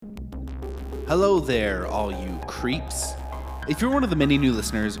Hello there, all you creeps. If you're one of the many new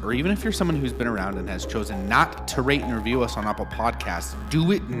listeners, or even if you're someone who's been around and has chosen not to rate and review us on Apple Podcasts,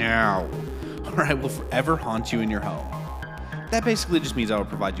 do it now, or I will forever haunt you in your home. That basically just means I will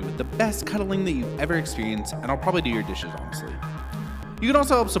provide you with the best cuddling that you've ever experienced, and I'll probably do your dishes, honestly. You can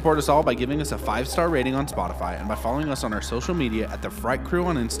also help support us all by giving us a 5-star rating on Spotify and by following us on our social media at The Fright Crew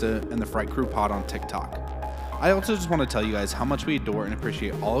on Insta and The Fright Crew Pod on TikTok. I also just want to tell you guys how much we adore and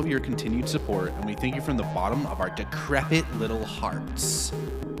appreciate all of your continued support, and we thank you from the bottom of our decrepit little hearts.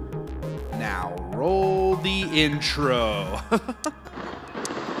 Now, roll the intro.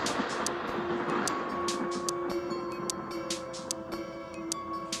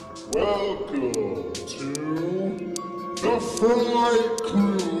 Welcome to the Fright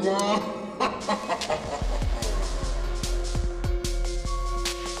Crew.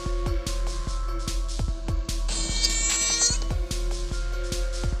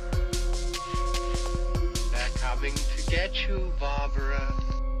 They're coming to get you, Barbara.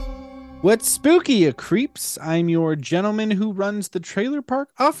 What's spooky, you creeps? I'm your gentleman who runs the trailer park,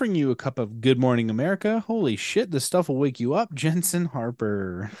 offering you a cup of Good Morning America. Holy shit, this stuff will wake you up, Jensen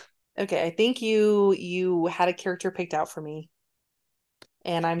Harper. Okay, I think you had a character picked out for me,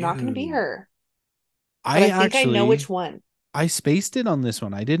 and I'm not going to be Dude. her. But I think I know which one. I spaced it on this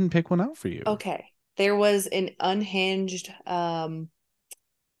one. I didn't pick one out for you. Okay, there was an unhinged,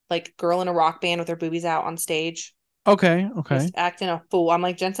 like girl in a rock band with her boobies out on stage, Okay. just acting a fool. I'm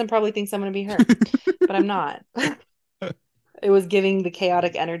like, Jensen probably thinks I'm going to be her, but I'm not. It was giving the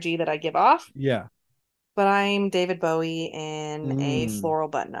chaotic energy that I give off. Yeah. But I'm David Bowie in a floral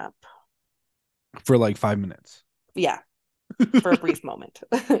button-up. For like 5 minutes. Yeah, for a brief moment.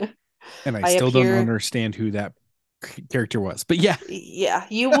 And I still don't understand who that character was. But yeah. Yeah,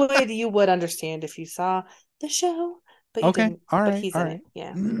 you would understand if you saw the show. But you didn't. All right. But he's in it.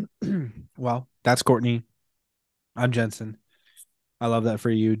 Yeah. Well, that's Courtney. I'm Jensen. I love that for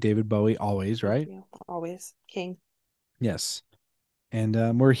you, David Bowie, always, right? Yeah, always. King. Yes.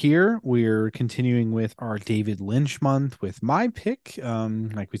 And we're here. We're continuing with our David Lynch month with my pick.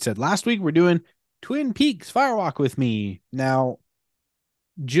 Like we said last week, we're doing Twin Peaks Firewalk with me. Now,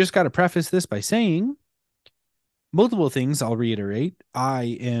 just got to preface this by saying multiple things. I'll reiterate.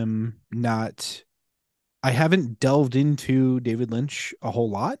 I haven't delved into David Lynch a whole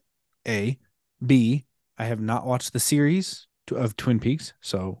lot. A. B. I have not watched the series of Twin Peaks.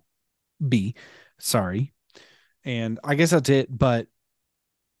 So B. Sorry. And I guess that's it. But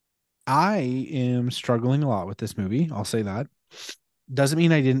I am struggling a lot with this movie. I'll say that. Doesn't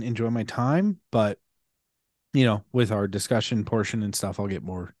mean I didn't enjoy my time, but with our discussion portion and stuff, I'll get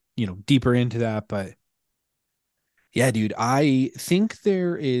more, deeper into that. But yeah, dude, I think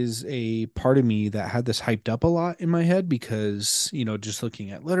there is a part of me that had this hyped up a lot in my head because, just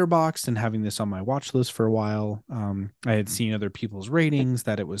looking at Letterboxd and having this on my watch list for a while, I had seen other people's ratings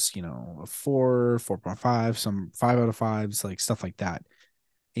that it was, a 4, 4.5, some 5 out of 5s, like stuff like that.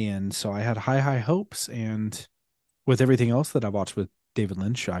 And so I had high hopes, and with everything else that I've watched with David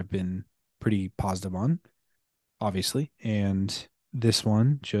Lynch, I've been pretty positive on, obviously. And this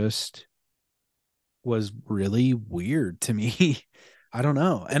one just was really weird to me. I don't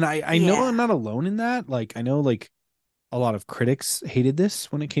know. And I know I'm not alone in that. Like, I know like a lot of critics hated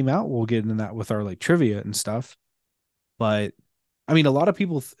this when it came out. We'll get into that with our like trivia and stuff. But I mean, a lot of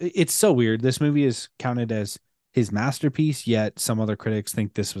people, it's so weird. This movie is counted as his masterpiece, yet some other critics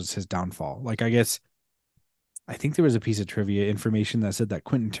think this was his downfall. Like, I think there was a piece of trivia information that said that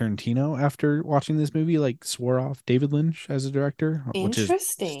Quentin Tarantino, after watching this movie, like swore off David Lynch as a director, which is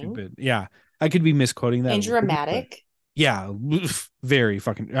stupid. Yeah, I could be misquoting that. And dramatic. Yeah, very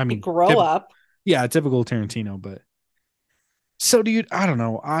fucking. I mean, grow up. Yeah, typical Tarantino. But so, dude, I don't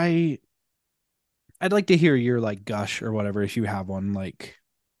know. I'd like to hear your like gush or whatever if you have one. Like,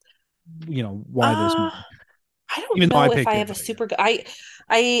 why this movie? I don't know if I have a super good.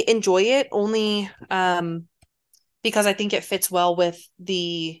 I enjoy it only because I think it fits well with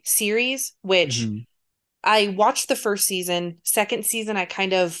the series, which I watched the first season. Second season, I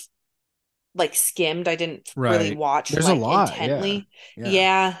kind of like skimmed. I didn't really watch. There's a lot intently.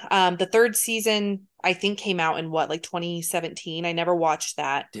 Yeah. The third season I think came out in 2017. I never watched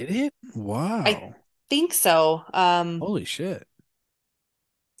that. Did it? Wow. I think so. Holy shit.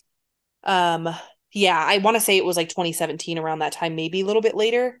 Yeah, I want to say it was like 2017 around that time, maybe a little bit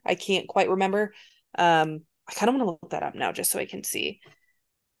later. I can't quite remember. I kind of want to look that up now just so I can see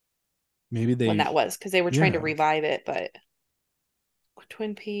maybe when that was, because they were trying to revive it. But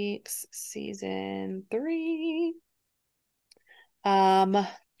Twin Peaks season 3. Yeah,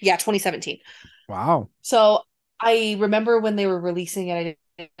 2017. Wow. So I remember when they were releasing it, I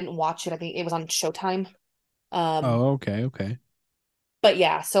didn't watch it. I think it was on Showtime. Oh, okay. But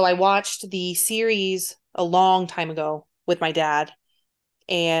yeah, so I watched the series a long time ago with my dad,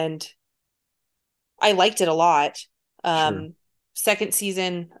 and I liked it a lot. Sure. Second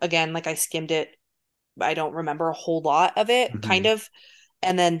season, again, like I skimmed it. I don't remember a whole lot of it, kind Mhm. of.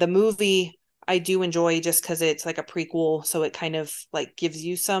 And then the movie I do enjoy just because it's like a prequel, so it kind of like gives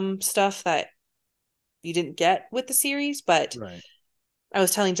you some stuff that you didn't get with the series. But Right. I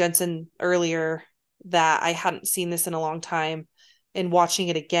was telling Jensen earlier that I hadn't seen this in a long time, and watching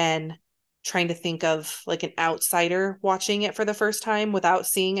it again, trying to think of like an outsider watching it for the first time without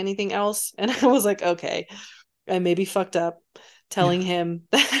seeing anything else. And I was like, okay, I maybe fucked up telling him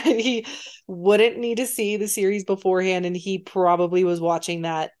that he wouldn't need to see the series beforehand, and he probably was watching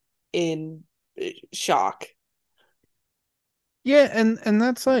that in shock. Yeah, and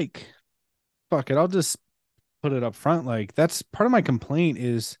that's like, fuck it. I'll just put it up front. Like that's part of my complaint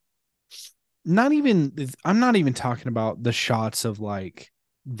is not even I'm not even talking about the shots of like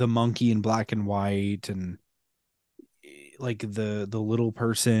the monkey in black and white and like the little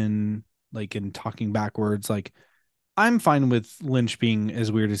person like in talking backwards. Like I'm fine with Lynch being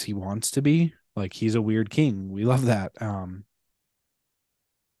as weird as he wants to be. Like he's a weird king. We love that.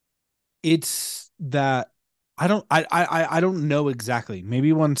 It's that I don't know exactly.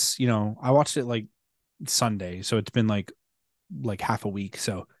 Maybe once, I watched it like Sunday, so it's been like half a week.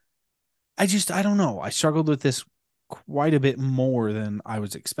 So I don't know. I struggled with this quite a bit more than I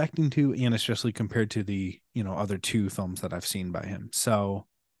was expecting to, and especially compared to the, other two films that I've seen by him. So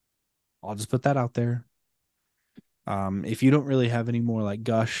I'll just put that out there. If you don't really have any more like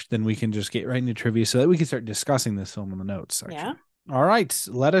gush, then we can just get right into trivia so that we can start discussing this film in the notes Yeah. section. All right,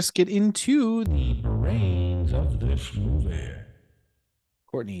 let us get into the brains of this movie.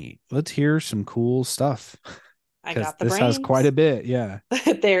 Courtney, let's hear some cool stuff I because got the this has quite a brains. bit. Yeah.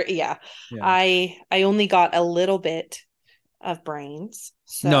 There, yeah. Yeah. I only got a little bit of brains.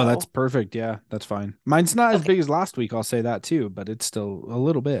 No, that's So, perfect. Yeah, that's fine. Mine's not as okay. big as last week. I'll say that too, but it's still a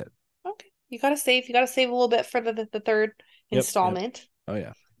little bit. Okay. You gotta save a little bit for the third Yep. installment. Oh,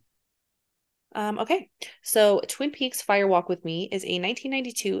 yeah. Okay. So Twin Peaks Fire Walk with Me is a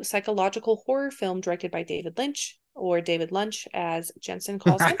 1992 psychological horror film directed by David Lynch, or David Lunch as Jensen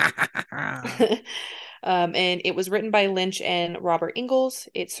calls him. And it was written by Lynch and Robert Ingalls.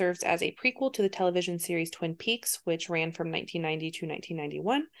 It serves as a prequel to the television series Twin Peaks, which ran from 1990 to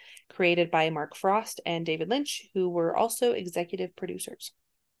 1991, created by Mark Frost and David Lynch, who were also executive producers.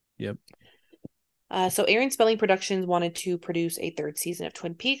 Yep. So Aaron Spelling Productions wanted to produce a third season of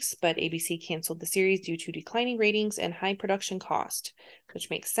Twin Peaks, but ABC canceled the series due to declining ratings and high production cost, which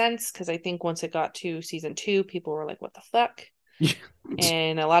makes sense because I think once it got to season 2, people were like, what the fuck?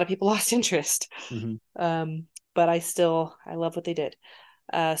 And a lot of people lost interest. But I love what they did.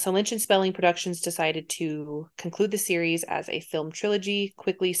 So Lynch and Spelling Productions decided to conclude the series as a film trilogy,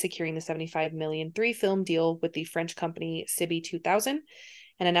 quickly securing the $75 million 3-film deal with the French company Sibi 2000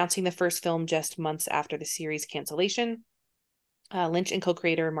 and announcing the first film just months after the series cancellation. Lynch and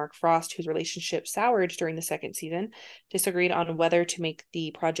co-creator Mark Frost, whose relationship soured during the second season, disagreed on whether to make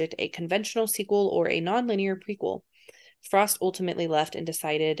the project a conventional sequel or a non-linear prequel. Frost ultimately left and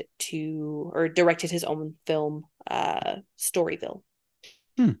directed his own film, Storyville,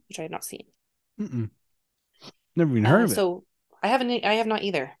 which I had not seen. Never even heard of it. So I have not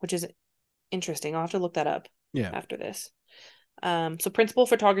either, which is interesting. I'll have to look that up after this. So principal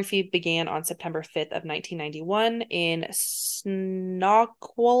photography began on September 5th of 1991 in Snoqualmie.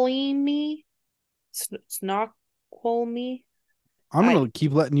 Snoqualmie. I'm going to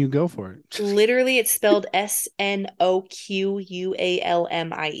keep letting you go for it. Literally, it's spelled Snoqualmie.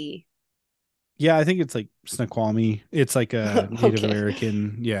 Yeah, I think it's like Snoqualmie. It's like a Native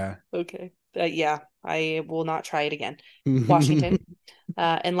American. Yeah. Okay. Yeah, I will not try it again. Washington.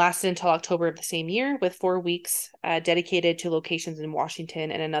 And lasted until October of the same year, with 4 weeks dedicated to locations in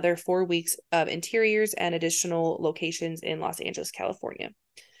Washington and another 4 weeks of interiors and additional locations in Los Angeles, California.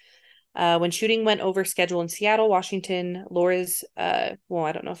 When shooting went over schedule in Seattle, Washington, Laura's, well,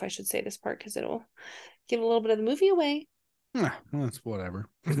 I don't know if I should say this part because it'll give a little bit of the movie away. Well, that's whatever.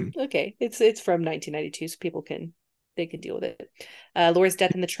 Okay, it's from 1992, so people can deal with it. Laura's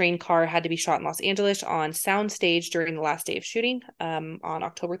death in the train car had to be shot in Los Angeles on soundstage during the last day of shooting, on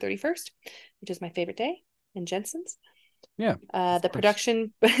October 31st, which is my favorite day, and Jensen's. Yeah. The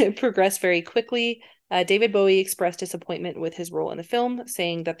production progressed very quickly. David Bowie expressed disappointment with his role in the film,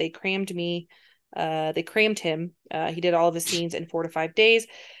 saying that they crammed him. He did all of his scenes in 4 to 5 days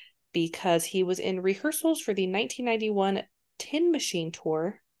because he was in rehearsals for the 1991 Tin Machine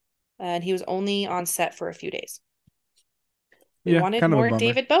tour, and he was only on set for a few days. We wanted more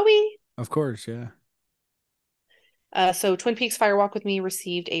David Bowie. Of course, yeah. So Twin Peaks Fire Walk with Me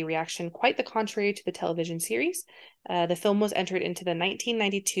received a reaction quite the contrary to the television series. The film was entered into the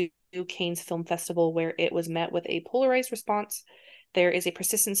 1992 Cannes Film Festival, where it was met with a polarized response. There is a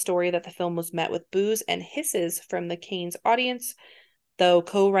persistent story that the film was met with boos and hisses from the Cannes audience, though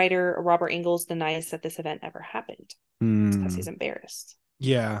co-writer Robert Ingalls denies that this event ever happened because he's embarrassed.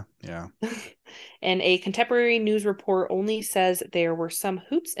 Yeah. And a contemporary news report only says there were some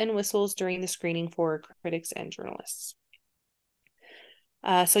hoots and whistles during the screening for critics and journalists.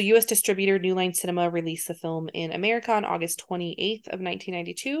 So U.S. distributor New Line Cinema released the film in America on August 28th of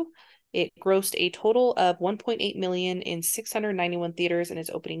 1992. It grossed a total of $1.8 million in 691 theaters in its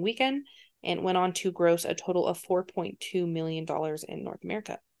opening weekend, and went on to gross a total of $4.2 million in North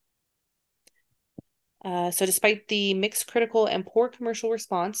America. So despite the mixed critical and poor commercial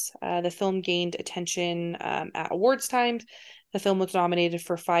response, the film gained attention at awards times. The film was nominated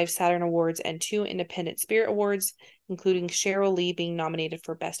for 5 Saturn Awards and 2 Independent Spirit Awards, including Sheryl Lee being nominated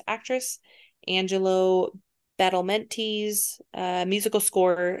for Best Actress. Angelo Badalamenti's musical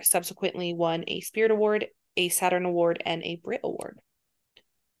score subsequently won a Spirit Award, a Saturn Award, and a Brit Award.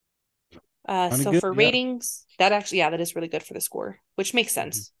 So for ratings, that is really good for the score, which makes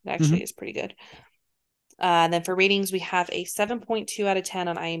sense. It actually is pretty good. And then for ratings, we have a 7.2 out of 10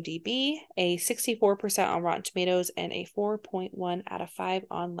 on IMDb, a 64% on Rotten Tomatoes, and a 4.1 out of 5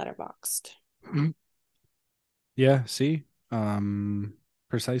 on Letterboxd. Yeah, see?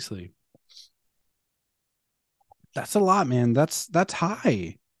 Precisely. That's a lot, man. That's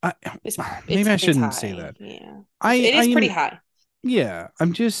high. Maybe I shouldn't say that. Yeah. It is pretty high. Yeah,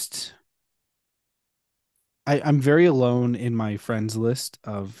 I'm very alone in my friends list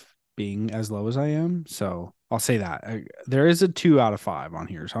of being as low as I am, so I'll say that there is a 2 out of 5 on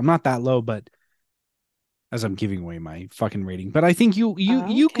here, so I'm not that low, but as I'm giving away my fucking rating, but I think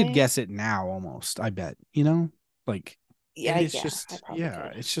you could guess it now almost. I bet, like it's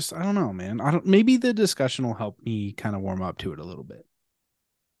just I don't know, man. Maybe the discussion will help me kind of warm up to it a little bit.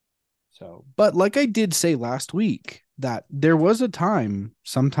 So, but like I did say last week, that there was a time,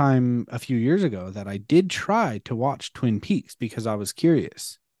 sometime a few years ago, that I did try to watch Twin Peaks because I was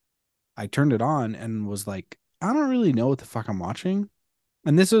curious. I turned it on and was like, I don't really know what the fuck I'm watching.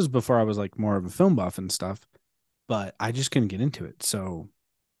 And this was before I was like more of a film buff and stuff, but I just couldn't get into it. So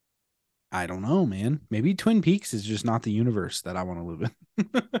I don't know, man. Maybe Twin Peaks is just not the universe that I want to live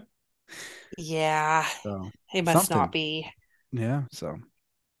in. Yeah. So, it must not be. Yeah. So,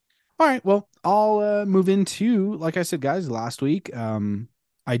 all right. Well, I'll move into, like I said, guys, last week,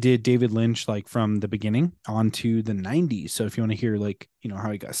 I did David Lynch like from the beginning on to the 90s. So if you want to hear like,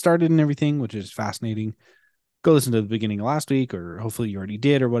 how he got started and everything, which is fascinating, go listen to the beginning of last week, or hopefully you already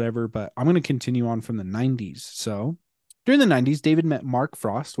did or whatever. But I'm going to continue on from the 90s. So during the 90s, David met Mark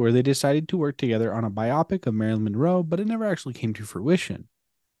Frost, where they decided to work together on a biopic of Marilyn Monroe, but it never actually came to fruition.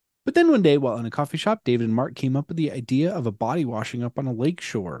 But then one day, while in a coffee shop, David and Mark came up with the idea of a body washing up on a lake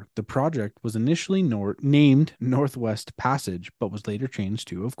shore. The project was initially named Northwest Passage, but was later changed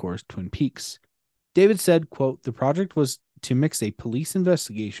to, of course, Twin Peaks. David said, quote, "The project was to mix a police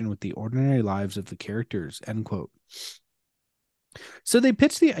investigation with the ordinary lives of the characters," end quote. So they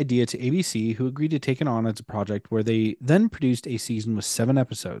pitched the idea to ABC, who agreed to take it on as a project, where they then produced a season with 7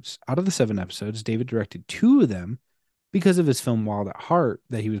 episodes. Out of the 7 episodes, David directed 2 of them, because of his film Wild at Heart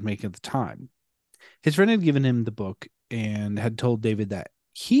that he was making at the time. His friend had given him the book and had told David that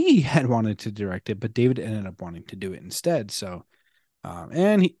he had wanted to direct it, but David ended up wanting to do it instead. So,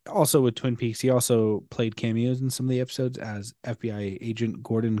 and he also, with Twin Peaks, he also played cameos in some of the episodes as FBI agent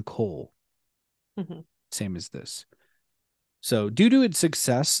Gordon Cole. Same as this. So due to its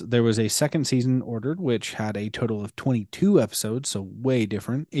success, there was a second season ordered, which had a total of 22 episodes, so way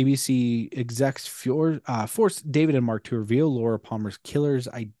different. ABC execs forced David and Mark to reveal Laura Palmer's killer's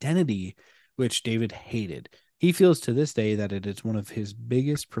identity, which David hated. He feels to this day that it is one of his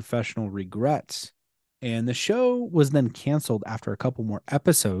biggest professional regrets. And the show was then canceled after a couple more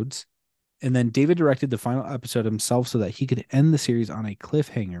episodes. And then David directed the final episode himself so that he could end the series on a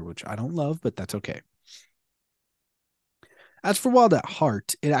cliffhanger, which I don't love, but that's okay. As for Wild at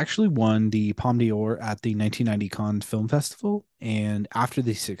Heart, it actually won the Palme d'Or at the 1990 Cannes Film Festival, and after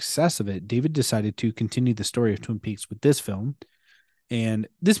the success of it, David decided to continue the story of Twin Peaks with this film. And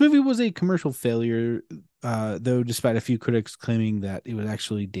this movie was a commercial failure, though despite a few critics claiming that it was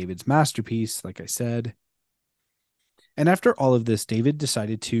actually David's masterpiece, like I said. And after all of this, David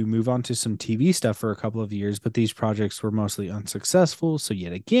decided to move on to some TV stuff for a couple of years, but these projects were mostly unsuccessful. So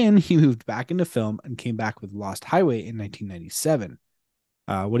yet again, he moved back into film and came back with Lost Highway in 1997.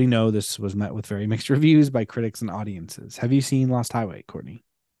 What do you know? This was met with very mixed reviews by critics and audiences. Have you seen Lost Highway, Courtney?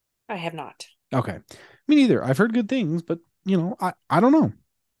 I have not. Okay. Me neither. I've heard good things, but I don't know.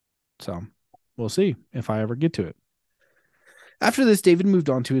 So we'll see if I ever get to it. After this, David moved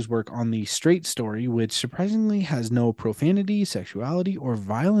on to his work on The Straight Story, which surprisingly has no profanity, sexuality, or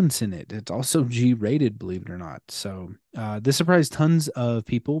violence in it. It's also G-rated, believe it or not. So this surprised tons of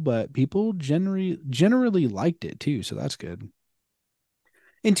people, but people generally liked it too, so that's good.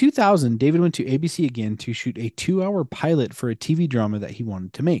 In 2000, David went to ABC again to shoot a 2-hour pilot for a TV drama that he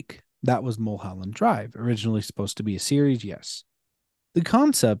wanted to make. That was Mulholland Drive, originally supposed to be a series, yes. The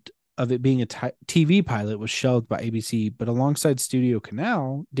concept of it being a TV pilot was shelved by ABC, but alongside Studio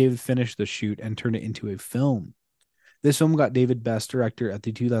Canal, David finished the shoot and turned it into a film. This film got David Best Director at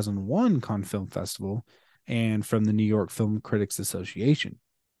the 2001 Cannes Film Festival and from the New York Film Critics Association.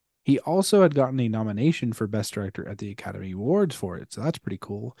 He also had gotten a nomination for Best Director at the Academy Awards for it, so that's pretty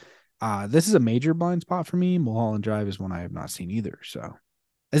cool. This is a major blind spot for me. Mulholland Drive is one I have not seen either, so...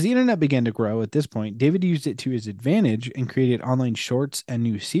 As the internet began to grow at this point, David used it to his advantage and created online shorts and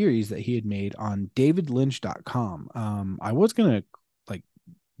new series that he had made on davidlynch.com. I was going to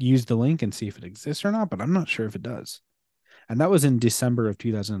use the link and see if it exists or not, but I'm not sure if it does. And that was in December of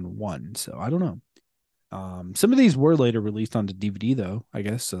 2001, so I don't know. Some of these were later released onto DVD though, I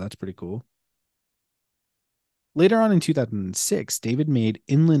guess, so that's pretty cool. Later on in 2006, David made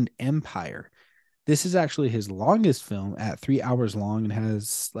Inland Empire. This is actually his longest film at 3 hours long and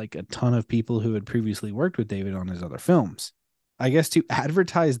has a ton of people who had previously worked with David on his other films. I guess to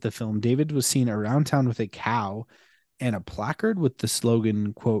advertise the film, David was seen around town with a cow and a placard with the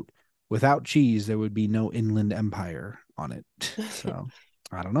slogan, quote, "Without cheese, there would be no Inland Empire" on it. So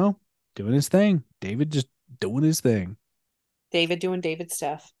I don't know. Doing his thing. David just doing his thing. David doing David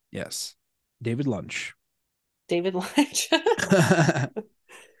stuff. Yes. David Lunch. David Lunch.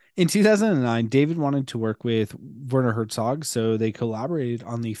 In 2009, David wanted to work with Werner Herzog, so they collaborated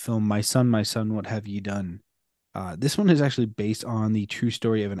on the film My Son, What Have Ye Done? This one is actually based on the true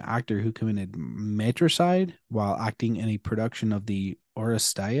story of an actor who committed matricide while acting in a production of the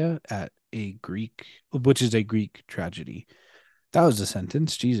Oresteia which is a Greek tragedy. That was a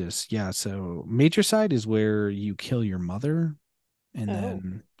sentence. Jesus. Yeah. So matricide is where you kill your mother.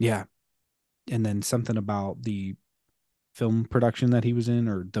 And then something about the film production that he was in,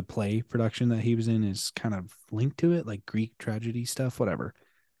 or the play production that he was in, is kind of linked to it, like Greek tragedy stuff, whatever.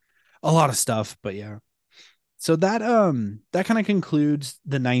 A lot of stuff, but yeah. So that kind of concludes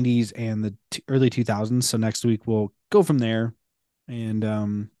the 90s and the early 2000s. So next week we'll go from there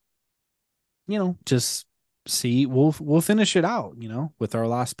and just see, we'll finish it out, with our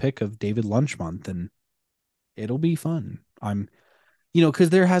last pick of David Lunch month, and it'll be fun. Because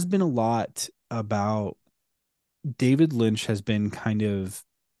there has been a lot about David Lynch has been kind of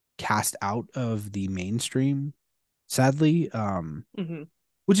cast out of the mainstream, sadly,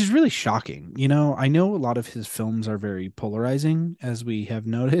 which is really shocking. I know a lot of his films are very polarizing, as we have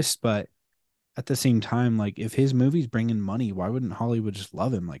noticed, but at the same time, if his movies bring in money, why wouldn't Hollywood just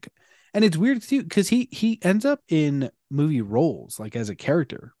love him? And it's weird too, because he ends up in movie roles, as a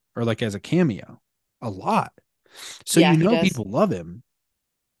character or as a cameo a lot. So people love him.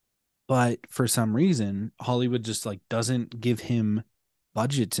 But for some reason, Hollywood just doesn't give him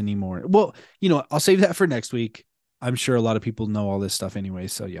budgets anymore. Well, I'll save that for next week. I'm sure a lot of people know all this stuff anyway.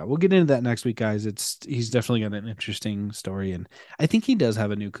 So yeah, we'll get into that next week, guys. He's definitely got an interesting story, and I think he does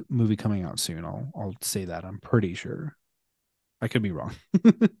have a new movie coming out soon. I'll say that. I'm pretty sure. I could be wrong.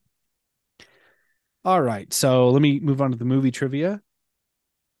 All right, so let me move on to the movie trivia.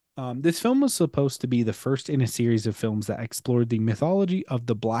 This film was supposed to be the first in a series of films that explored the mythology of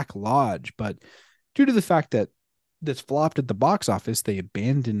the Black Lodge, but due to the fact that this flopped at the box office, they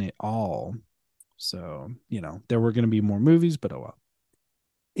abandoned it all. So, there were going to be more movies, but oh well.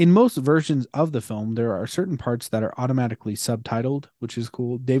 In most versions of the film, there are certain parts that are automatically subtitled, which is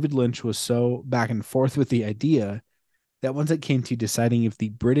cool. David Lynch was so back and forth with the idea that once it came to deciding if the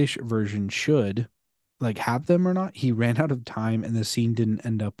British version should have them or not, he ran out of time and the scene didn't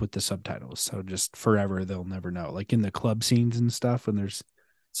end up with the subtitles. So just forever, they'll never know. In the club scenes and stuff, when there's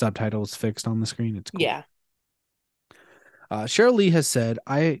subtitles fixed on the screen, it's cool. Yeah. Sheryl Lee has said,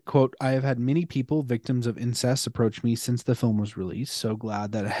 I quote, "I have had many people, victims of incest, approach me since the film was released. So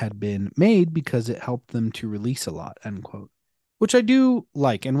glad that it had been made because it helped them to release a lot," end quote. Which I do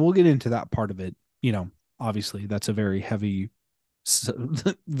like, and we'll get into that part of it. Obviously that's a very heavy,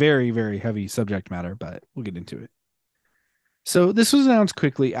 very, very heavy subject matter, but we'll get into it. So this was announced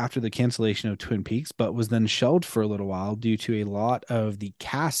quickly after the cancellation of Twin Peaks, but was then shelved for a little while due to a lot of the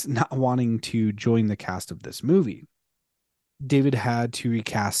cast not wanting to join the cast of this movie. David had to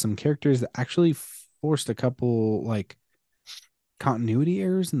recast some characters that actually forced a couple like continuity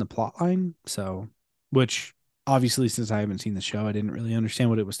errors in the plot line. So, which obviously, since I haven't seen the show, I didn't really understand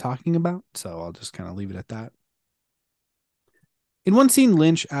what it was talking about. So I'll just kind of leave it at that. In one scene,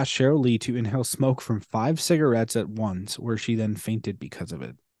 Lynch asked Cheryl Lee to inhale smoke from 5 cigarettes at once, where she then fainted because of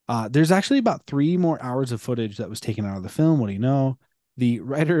it. There's actually about 3 more hours of footage that was taken out of the film. What do you know? The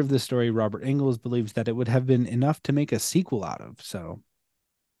writer of the story, Robert Engels, believes that it would have been enough to make a sequel out of. So,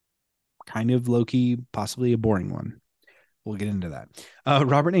 kind of low-key, possibly a boring one. We'll get into that.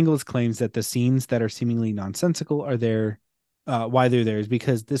 Robert Engels claims that the scenes that are seemingly nonsensical are there. Why they're there is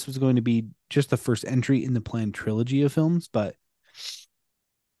because this was going to be just the first entry in the planned trilogy of films.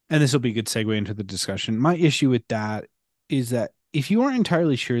 And this will be a good segue into the discussion. My issue with that is that if you aren't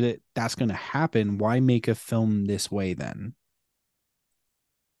entirely sure that that's going to happen, why make a film this way then?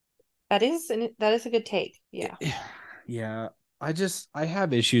 That is a good take. Yeah. Yeah. I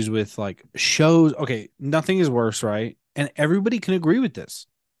have issues with like shows. Okay, nothing is worse, right? And everybody can agree with this.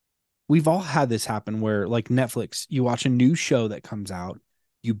 We've all had this happen where, like Netflix, you watch a new show that comes out,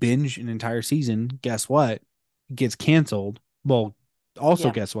 you binge an entire season. Guess what? It gets canceled. Well,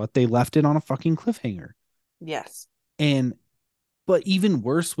 also, guess what? They left it on a fucking cliffhanger. Yes. But even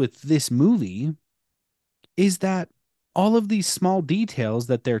worse with this movie is that all of these small details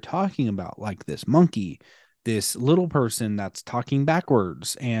that they're talking about, like this monkey, this little person that's talking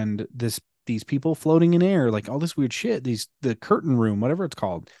backwards, and these people floating in air, like all this weird shit, the curtain room, whatever it's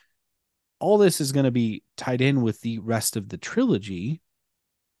called, all this is going to be tied in with the rest of the trilogy,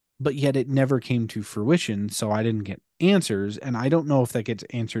 but yet it never came to fruition. So I didn't get answers. And I don't know if that gets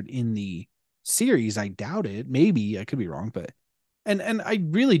answered in the series. I doubt it. Maybe I could be wrong, but, and I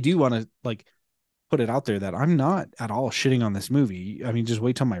really do want to like put it out there that I'm not at all shitting on this movie. I mean, just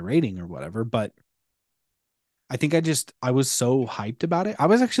wait till my rating or whatever, but I think I was so hyped about it. I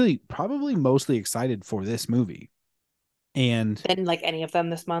was actually probably mostly excited for this movie. And didn't like any of them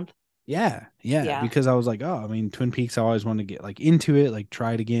this month. Yeah, because I was like, oh, I mean, Twin Peaks, I always wanted to get like into it, like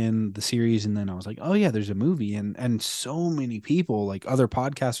try it again, the series, and then I was like, oh yeah, there's a movie, and so many people, like other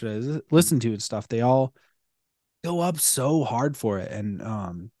podcasters that I listen to and stuff, they all go up so hard for it, and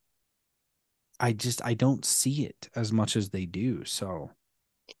I don't see it as much as they do. So,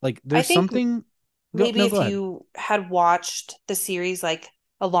 like, there's something. Maybe if you had watched the series like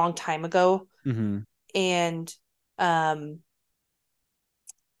a long time ago, and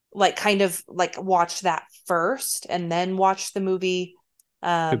like kind of like watch that first and then watch the movie,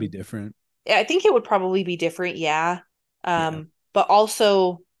 could be different. I think it would probably be different. Yeah. But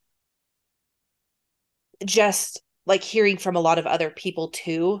also just like hearing from a lot of other people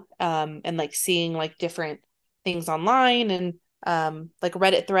too, and like seeing like different things online and like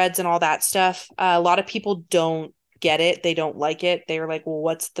Reddit threads and all that stuff. A lot of people don't get it. They don't like it. They're like, well,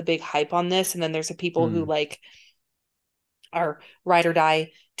 what's the big hype on this? And then there's the people who like are ride or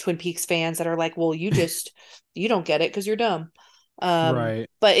die Twin Peaks fans that are like, well, you don't get it because you're dumb. Right.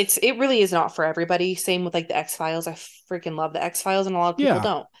 But it really is not for everybody. Same with like the X-Files. I freaking love the X-Files, and a lot of people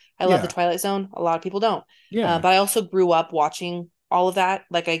don't. I love the Twilight Zone. A lot of people don't. But I also grew up watching all of that.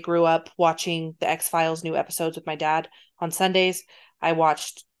 Like I grew up watching the X-Files new episodes with my dad on Sundays. I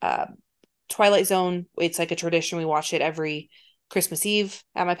watched Twilight Zone. It's like a tradition. We watch it every Christmas Eve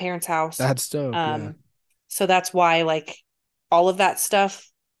at my parents' house. That's dope. So that's why like all of that stuff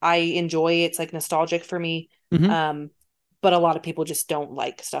I enjoy. It's like nostalgic for me. But a lot of people just don't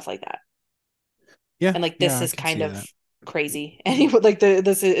like stuff like that. Yeah. And like this is kind of crazy. And like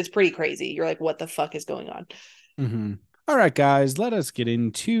it's pretty crazy. You're like, what the fuck is going on? All right, guys, let us get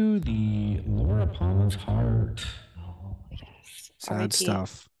into the Laura Palmer's Heart. Oh, yes. Sad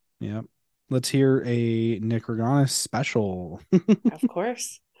stuff. Yep. Let's hear a Nick Reganis special. Of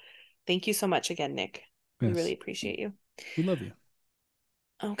course. Thank you so much again, Nick. Yes. We really appreciate you. We love you.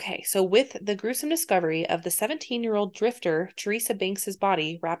 Okay, so with the gruesome discovery of the 17-year-old drifter Teresa Banks's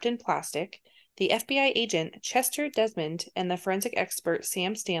body wrapped in plastic, the FBI agent Chester Desmond and the forensic expert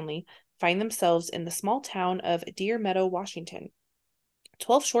Sam Stanley find themselves in the small town of Deer Meadow, Washington.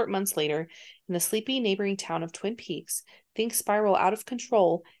 12 short months later, in the sleepy neighboring town of Twin Peaks, things spiral out of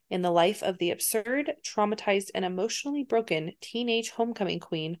control in the life of the absurd, traumatized, and emotionally broken teenage homecoming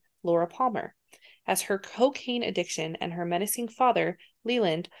queen, Laura Palmer, as her cocaine addiction and her menacing father,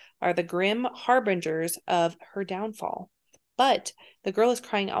 Leland, are the grim harbingers of her downfall. But the girl is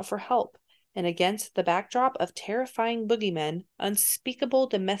crying out for help, and against the backdrop of terrifying boogeymen, unspeakable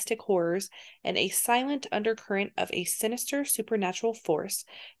domestic horrors, and a silent undercurrent of a sinister supernatural force,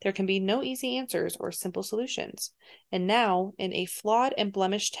 there can be no easy answers or simple solutions. And now, in a flawed and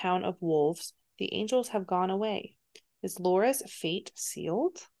blemished town of wolves, the angels have gone away. Is Laura's fate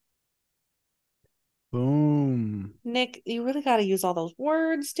sealed? Boom. Nick, you really got to use all those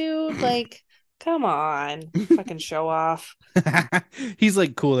words, dude. Like, come on. Fucking show off. He's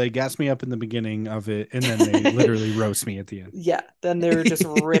like, cool. They gas me up in the beginning of it, and then they literally roast me at the end. Yeah. Then they're just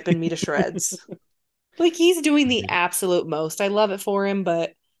ripping me to shreds. Like, he's doing the absolute most. I love it for him,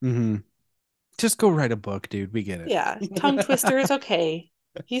 but. Mm-hmm. Just go write a book, dude. We get it. Yeah. Tongue twister is okay.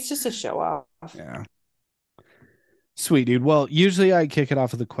 He's just a show off. Yeah. Sweet, dude. Well, usually I kick it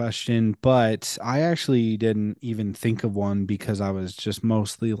off with a question, but I actually didn't even think of one because I was just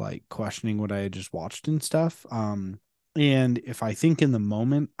mostly like questioning what I had just watched and stuff. And if I think in the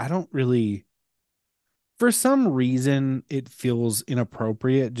moment, I don't really, for some reason, it feels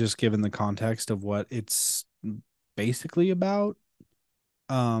inappropriate just given the context of what it's basically about.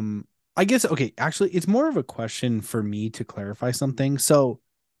 I guess, okay, actually, it's more of a question for me to clarify something. So,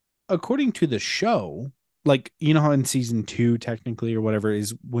 according to the show, like, you know how in season 2 technically or whatever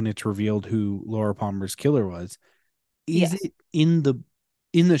is when it's revealed who Laura Palmer's killer was, is it in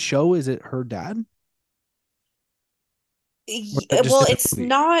the show, is it her dad? Well,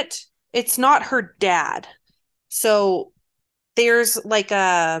 it's not her dad. So there's like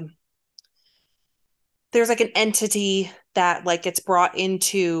an entity that like gets brought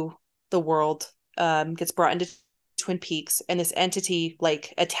into the world, gets brought into Twin Peaks, and this entity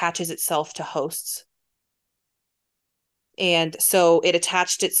like attaches itself to hosts. And so it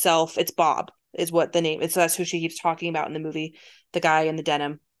attached itself. It's Bob, is what the name is. So that's who she keeps talking about in the movie. The guy in the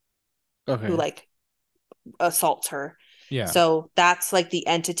denim, who like assaults her. Yeah. So that's like the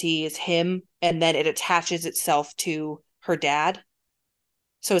entity is him, and then it attaches itself to her dad.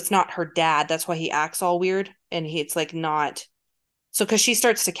 So it's not her dad. That's why he acts all weird, and it's like not. So because she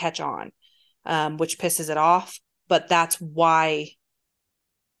starts to catch on, which pisses it off. But that's why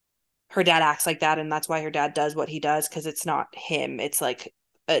her dad acts like that, and that's why her dad does what he does, because it's not him. It's like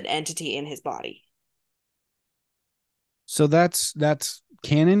an entity in his body. So that's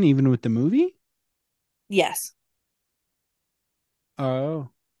canon even with the movie? Yes.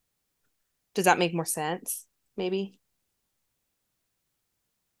 Oh. Does that make more sense? Maybe.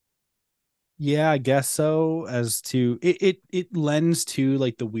 Yeah, I guess so. As to it lends to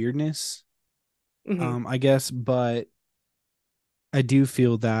like the weirdness, I guess, but I do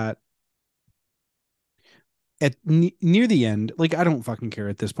feel that at near the end, like I don't fucking care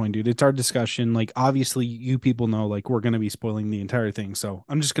at this point, dude. It's our discussion. Like obviously, you people know, like we're gonna be spoiling the entire thing, so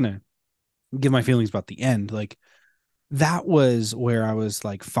I'm just gonna give my feelings about the end. Like that was where I was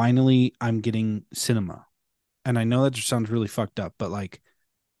like, finally, I'm getting cinema, and I know that just sounds really fucked up, but like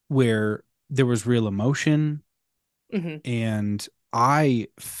where there was real emotion, and I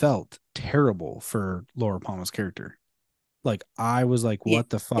felt terrible for Laura Palmer's character. Like I was like, what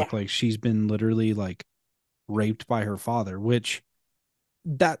the fuck? Yeah. Like she's been literally like raped by her father, which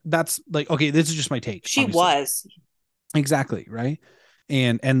that's like, okay, this is just my take. She obviously was. Exactly, right?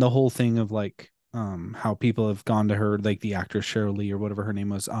 And the whole thing of like how people have gone to her, like the actress Cheryl Lee or whatever her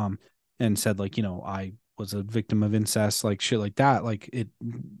name was, and said like, you know, I was a victim of incest, like shit like that. Like it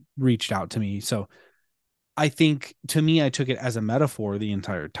reached out to me. So I think to me, I took it as a metaphor the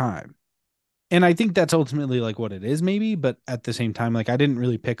entire time. And I think that's ultimately like what it is, maybe. But at the same time, like I didn't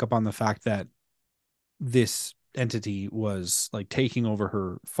really pick up on the fact that this entity was like taking over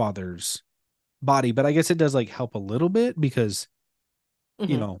her father's body. But I guess it does like help a little bit because,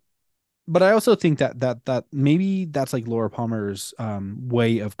 you know, but I also think that maybe that's like Laura Palmer's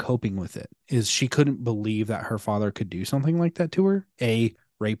way of coping with it is she couldn't believe that her father could do something like that to her, A,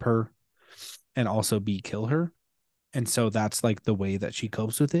 rape her, and also B, kill her. And so that's like the way that she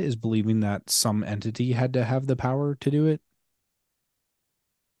copes with it, is believing that some entity had to have the power to do it.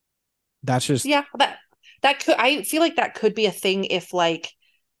 That's just, yeah, that could, I feel like that could be a thing if like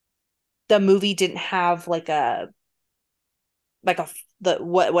the movie didn't have like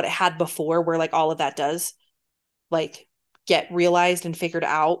what it had before, where like all of that does like get realized and figured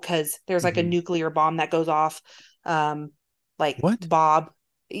out, because there's like a nuclear bomb that goes off, like what? Bob,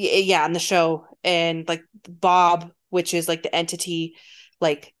 yeah, in the show, and like Bob, which is like the entity,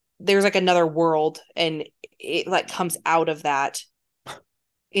 like there's like another world, and it like comes out of that.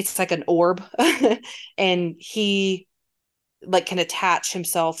 It's like an orb, and he like can attach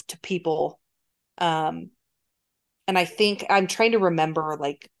himself to people. And I think I'm trying to remember,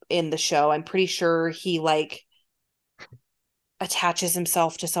 like in the show, I'm pretty sure he like attaches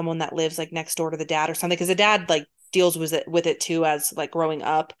himself to someone that lives like next door to the dad or something, because the dad like deals with it too as like growing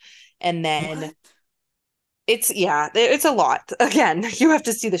up. And then it's a lot. Again, you have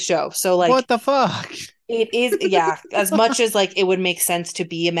to see the show. So like, what the fuck? It is, yeah, as much as like it would make sense to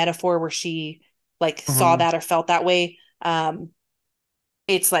be a metaphor where she like saw that or felt that way.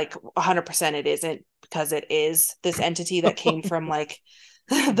 It's like 100% it isn't, because it is this entity that came from like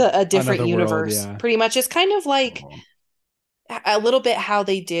a different Another world, universe. yeah. Pretty much, it's kind of like a little bit how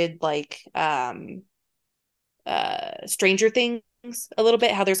they did like Stranger Things, a little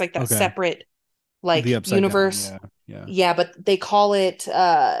bit how there's like that Okay. separate The like upside universe. down, yeah. Yeah, but they call it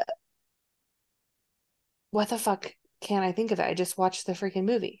what the fuck can't I think of it? I just watched the freaking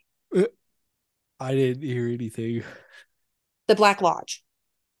movie. I didn't hear anything. The Black Lodge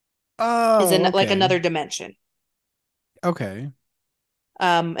is in Oh, like okay. another dimension. Okay.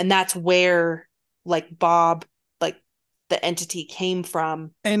 And that's where like Bob, like the entity came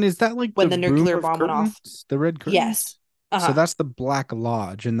from And is that like when the the room nuclear of bomb went off. curtains? The red Yes. curtains? So Uh-huh. that's the Black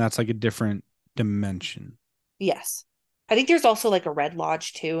Lodge, and that's like a different dimension. Yes. I think there's also like a Red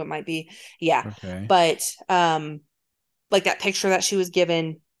Lodge too. It might be. Yeah. Okay. But like that picture that she was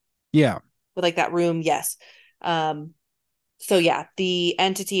given Yeah. with like that room, yes. Um so yeah, the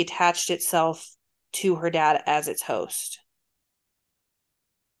entity attached itself to her dad as its host.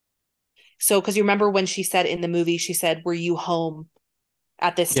 So because you remember when she said in the movie, she said, "Were you home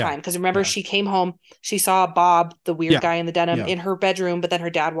at this Yeah. time?" Because remember, Yeah. she came home, she saw Bob, the weird Yeah. guy in the denim, Yeah. in her bedroom, but then her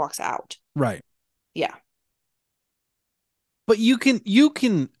dad walks out. Right. Yeah. But you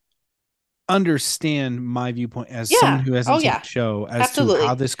can understand my viewpoint as someone Yeah. who Oh hasn't seen yeah. the show as to how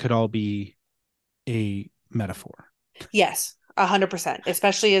Absolutely. this could all be a metaphor. Yes. 100%.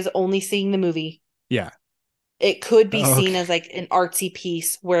 Especially as only seeing the movie. Yeah. It could be seen Okay. as like an artsy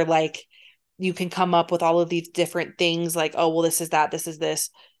piece where like you can come up with all of these different things like, oh well, this is that, this is this.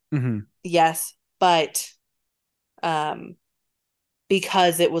 Mm-hmm. Yes. But um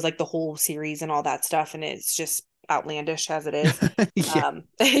because it was like the whole series and all that stuff, and it's just outlandish as it is. Yeah.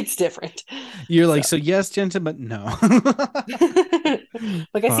 It's different. You're So like, so yes, Jensen, but no. like I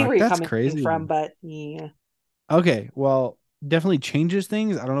see Fuck, where you're that's coming crazy. from, but yeah. Okay, well, definitely changes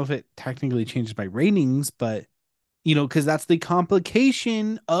things. I don't know if it technically changes my ratings, but because that's the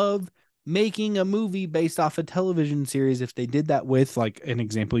complication of making a movie based off a television series. If they did that with like an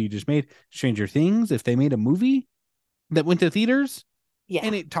example you just made, Stranger Things, if they made a movie that went to theaters Yeah.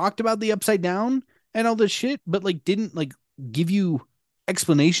 and it talked about the upside down and all this shit, but like didn't like give you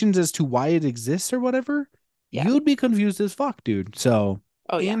explanations as to why it exists or whatever, Yeah. you'd be confused as fuck, dude. So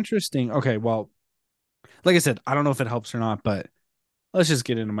Oh yeah. interesting. Okay, well, like I said, I don't know if it helps or not, but let's just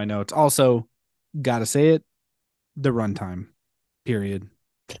get into my notes. Also, gotta say it, the runtime period.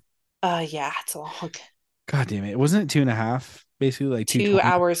 Yeah, it's long. God damn it. Wasn't it 2.5? Basically like 2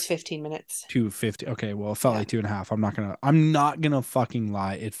 220, hours 15 minutes. 250. Okay, well, it felt Yeah. like 2.5. I'm not gonna fucking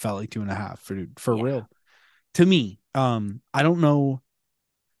lie. It felt like 2.5 for Yeah. real. To me. I don't know.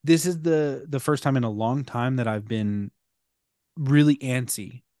 This is the first time in a long time that I've been really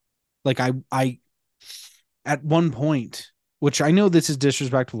antsy. Like I at one point, which I know this is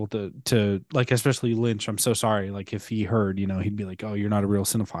disrespectful to like especially Lynch. I'm so sorry. Like if he heard, he'd be like, "Oh, you're not a real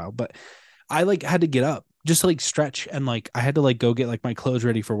cinephile." But I like had to get up just to like stretch, and like I had to like go get like my clothes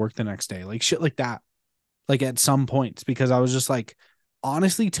ready for work the next day. Like shit like that. Like at some points, because I was just like,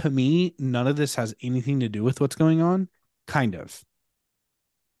 honestly, to me, none of this has anything to do with what's going on. Kind of.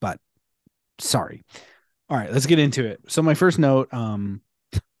 But sorry. All right, let's get into it. So my first note,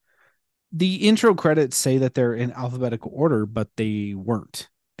 the intro credits say that they're in alphabetical order, but they weren't.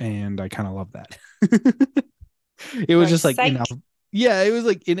 And I kind of love that. It was just like yeah, it was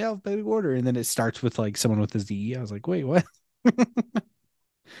like in alphabetical order. And then it starts with like someone with a Z. I was like, wait, what?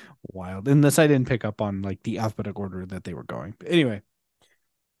 Wild. Unless I didn't pick up on like the alphabetical order that they were going. But anyway,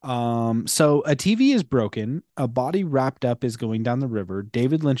 so a TV is broken, a body wrapped up is going down the river.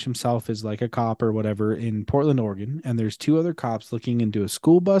 David Lynch himself is like a cop or whatever in Portland, Oregon, and there's two other cops looking into a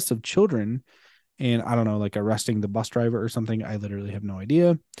school bus of children and I don't know, like arresting the bus driver or something. I literally have no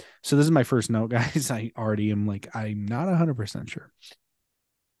idea. So this is my first note, guys. I already am like, I'm not 100% sure.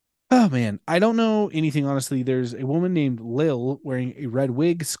 Oh man, I don't know anything honestly. There's a woman named Lil wearing a red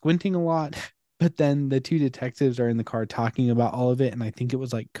wig, squinting a lot. But then the two detectives are in the car talking about all of it, and I think it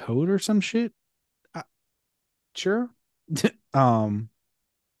was like code or some shit. Sure. um,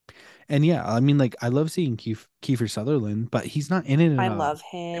 and yeah, I mean, like I love seeing Kiefer Sutherland, but he's not in it I enough. love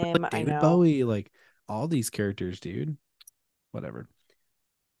him. Like I David know. Bowie, like all these characters, dude. Whatever.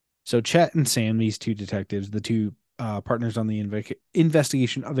 So Chet and Sam, these two detectives, the two partners on the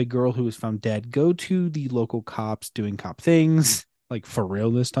investigation of a girl who was found dead, go to the local cops doing cop things, like for real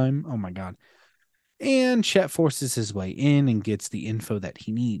this time. Oh my god. And Chet forces his way in and gets the info that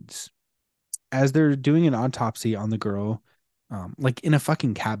he needs. As they're doing an autopsy on the girl, like in a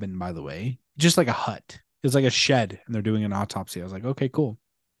fucking cabin, by the way, just like a hut. It's like a shed, and they're doing an autopsy. I was like, okay, cool.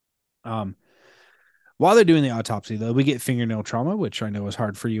 While they're doing the autopsy, though, we get fingernail trauma, which I know is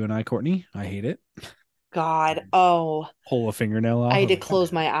hard for you and I, Courtney. I hate it. God. Oh, Pull a fingernail off. I had to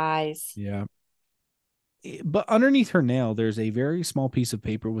close my eyes. Yeah. But underneath her nail, there's a very small piece of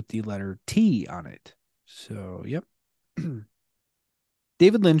paper with the letter T on it. So, yep.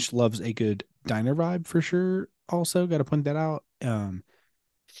 David Lynch loves a good diner vibe for sure. Also, got to point that out.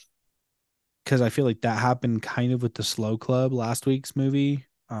 Because I feel like that happened kind of with the Slow Club last week's movie,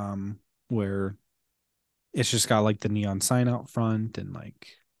 where it's just got like the neon sign out front and like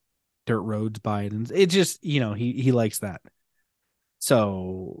dirt roads by it, and it just, he likes that.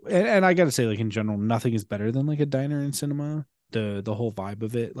 So, and I gotta say, like, in general, nothing is better than like a diner in cinema. The whole vibe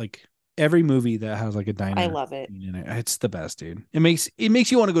of it, like every movie that has like a diner, I love it. It's the best, dude. It makes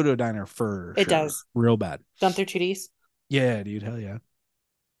you want to go to a diner for it sure. Does real bad. Gunther Tooties. Yeah, dude, hell yeah.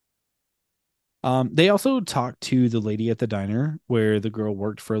 They also talked to the lady at the diner where the girl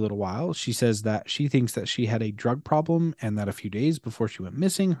worked for a little while. She says that she thinks that she had a drug problem and that a few days before she went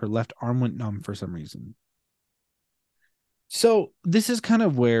missing, her left arm went numb for some reason. So this is kind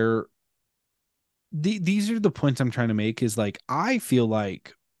of where these are the points I'm trying to make, is like, I feel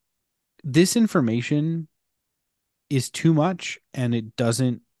like this information is too much and it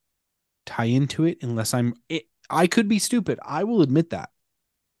doesn't tie into it unless I could be stupid. I will admit that.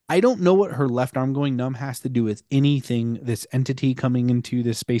 I don't know what her left arm going numb has to do with anything, this entity coming into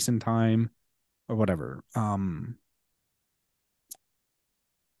this space and time or whatever.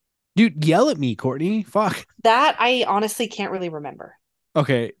 Dude, yell at me, Courtney. Fuck. That I honestly can't really remember.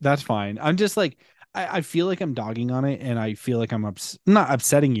 Okay, that's fine. I'm just like, I feel like I'm dogging on it, and I feel like I'm not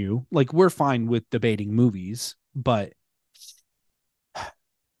upsetting you. Like, we're fine with debating movies, but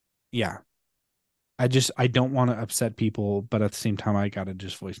yeah. I don't want to upset people, but at the same time, I gotta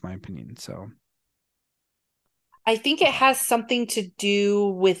just voice my opinion. So I think it has something to do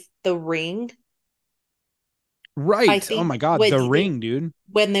with the ring. Right. Oh my God, the ring, dude.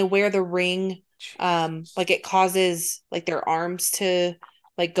 When they wear the ring, like it causes like their arms to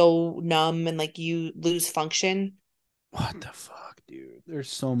like go numb and like you lose function. What the fuck, dude?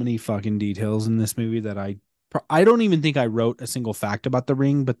 There's so many fucking details in this movie that I don't even think I wrote a single fact about the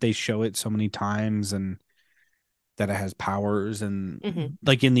ring, but they show it so many times, and that it has powers, and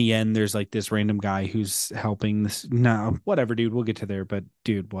like in the end, there's like this random guy who's helping this. No, whatever, dude. We'll get to there, but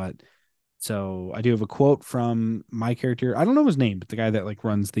dude, what? So I do have a quote from my character. I don't know his name, but the guy that like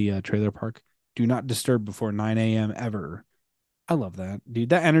runs the trailer park. Do not disturb before 9 a.m. ever. I love that, dude.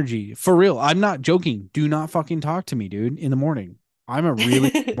 That energy, for real. I'm not joking. Do not fucking talk to me, dude, in the morning. I'm a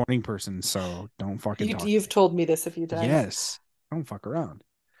really morning person, so don't fucking talk. You've told me this a few times. Yes. Don't fuck around.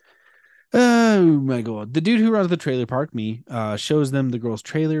 Oh my God. The dude who runs the trailer park, shows them the girl's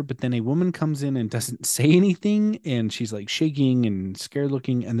trailer, but then a woman comes in and doesn't say anything, and she's like shaking and scared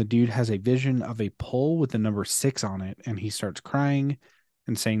looking, and the dude has a vision of a pole with the number 6 on it, and he starts crying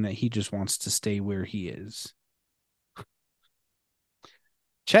and saying that he just wants to stay where he is.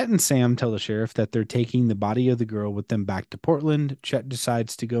 Chet and Sam tell the sheriff that they're taking the body of the girl with them back to Portland. Chet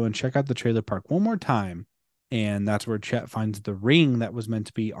decides to go and check out the trailer park one more time, and that's where Chet finds the ring that was meant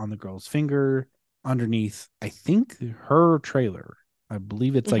to be on the girl's finger underneath, I think, her trailer. I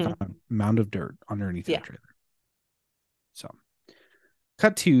believe it's like a mound of dirt underneath her trailer. So,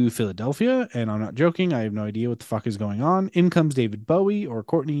 cut to Philadelphia, and I'm not joking. I have no idea what the fuck is going on. In comes David Bowie or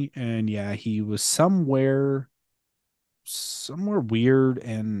Courtney, and yeah, he was somewhere weird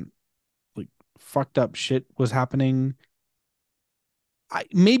and like fucked up shit was happening.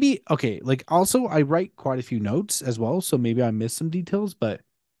 Also I write quite a few notes as well, so maybe I missed some details, but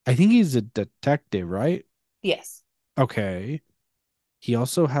I think he's a detective, right? Yes. Okay. He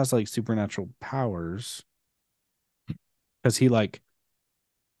also has like supernatural powers because he like,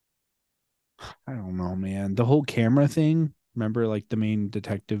 I don't know, man. The whole camera thing. Remember, like the main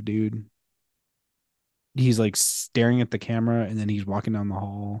detective dude? He's like staring at the camera, and then he's walking down the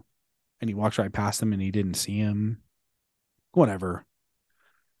hall, and he walks right past him, and he didn't see him. Whatever.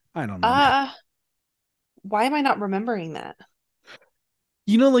 I don't know. Why am I not remembering that?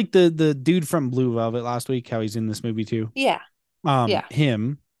 You know, like the dude from Blue Velvet last week, how he's in this movie too? Yeah.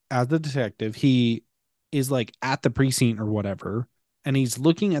 Him as the detective, he is like at the precinct or whatever, and he's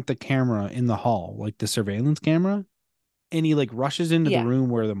looking at the camera in the hall, like the surveillance camera, and he like rushes into the room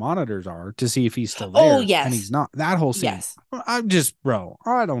where the monitors are to see if he's still there. Oh, yes. And he's not. That whole scene. Yes. I'm just, bro,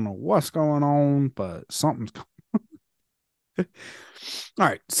 I don't know what's going on, but something's going on. All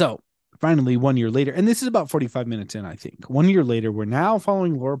right. So finally, 1 year later, and this is about 45 minutes in, I think. 1 year later, we're now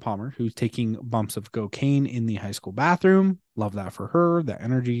following Laura Palmer, who's taking bumps of cocaine in the high school bathroom. Love that for her. The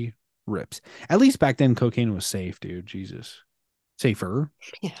energy rips. At least back then, cocaine was safe, dude. Jesus. Safer?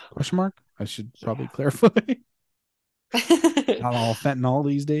 Yeah. Question mark? I should probably clarify. Not all fentanyl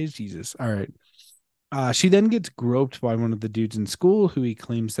these days. Jesus. All right. She then gets groped by one of the dudes in school who he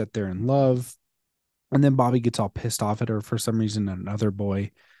claims that they're in love. And then Bobby gets all pissed off at her for some reason. Another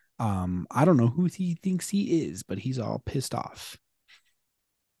boy. I don't know who he thinks he is, but he's all pissed off.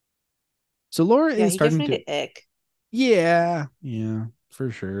 So Laura is starting to ick. Yeah,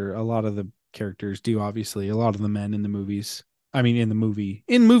 for sure. A lot of the characters do, obviously. A lot of the men in the movies. I mean, in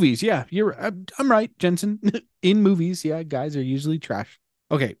movies, yeah, I'm right, Jensen. In movies, yeah, guys are usually trash.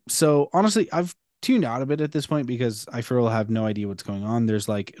 Okay, so honestly, I've tuned out a bit at this point because I feel I have no idea what's going on. There's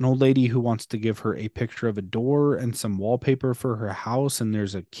like an old lady who wants to give her a picture of a door and some wallpaper for her house, and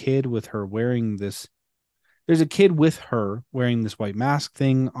there's a kid with her wearing this. There's a kid with her wearing this white mask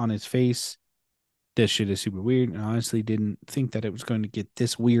thing on his face. This shit is super weird, and I honestly didn't think that it was going to get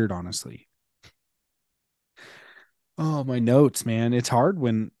this weird, honestly. Oh, my notes, man. It's hard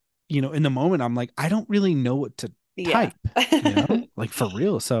when, in the moment, I'm like, I don't really know what to type, like for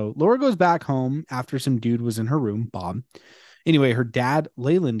real. So Laura goes back home after some dude was in her room, Bob. Anyway, her dad,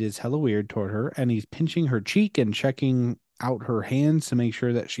 Leyland, is hella weird toward her, and he's pinching her cheek and checking out her hands to make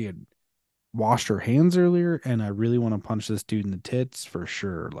sure that she had washed her hands earlier. And I really want to punch this dude in the tits for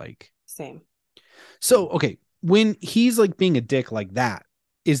sure. Like, same. So, okay, when he's like being a dick like that,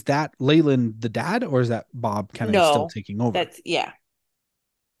 is that Leyland the dad, or is that Bob kind of still taking over? That's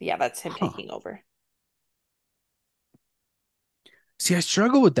that's him taking over. See, I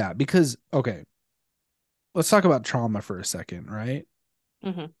struggle with that because, okay, let's talk about trauma for a second, right?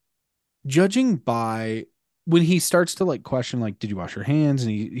 Mm-hmm. Judging by when he starts to like question, like, did you wash your hands?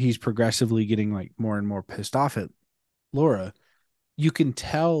 And he's progressively getting like more and more pissed off at Laura. You can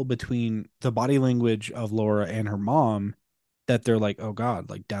tell between the body language of Laura and her mom that they're like, oh God,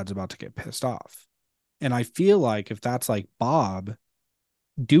 like dad's about to get pissed off. And I feel like if that's like Bob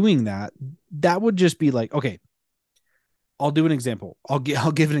doing that, that would just be like, okay, I'll do an example. I'll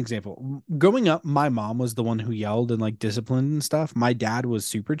give an example. Growing up, my mom was the one who yelled and like disciplined and stuff. My dad was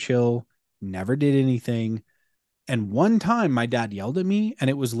super chill, never did anything. And one time my dad yelled at me, and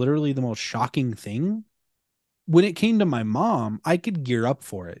it was literally the most shocking thing. When it came to my mom, I could gear up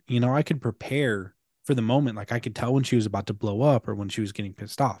for it. I could prepare for the moment. Like I could tell when she was about to blow up or when she was getting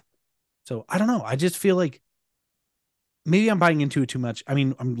pissed off. So I don't know. I just feel like maybe I'm buying into it too much. I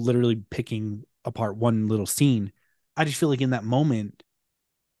mean, I'm literally picking apart one little scene. I just feel like in that moment,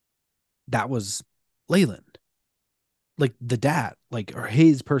 that was Leyland, like the dad, like, or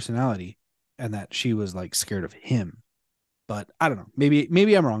his personality, and that she was like scared of him. But I don't know.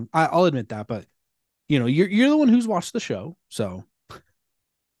 Maybe I'm wrong. I'll admit that, but you're the one who's watched the show, so.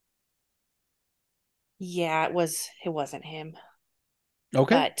 Yeah, it wasn't him.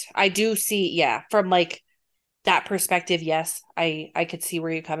 Okay. But I do see, from like that perspective, yes, I could see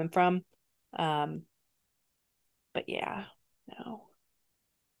where you're coming from. But yeah, no.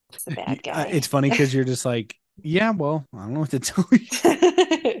 It's the bad guy. It's funny because you're just like, yeah, well, I don't know what to tell you.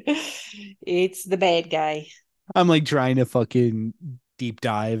 It's the bad guy. I'm like trying to fucking deep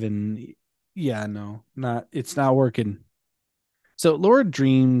dive, and no, it's not working. So Laura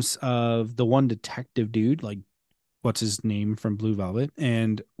dreams of the one detective dude, like what's his name from Blue Velvet,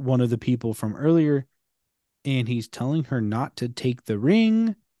 and one of the people from earlier, and he's telling her not to take the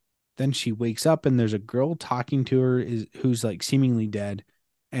ring. Then she wakes up and there's a girl talking to her who's like seemingly dead.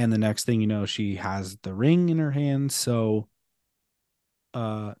 And the next thing you know, she has the ring in her hand. So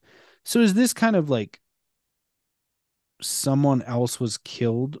is this kind of like someone else was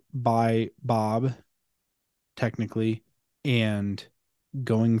killed by Bob, technically, and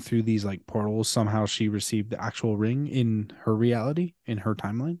going through these like portals, somehow she received the actual ring in her reality, in her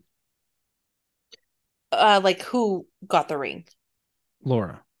timeline? Like who got the ring?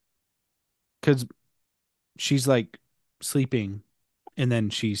 Laura. Because she's like sleeping, and then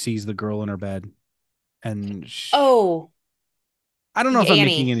she sees the girl in her bed, and I don't know if I'm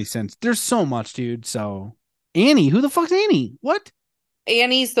making any sense. There's so much, dude. So Annie, who the fuck's Annie? What?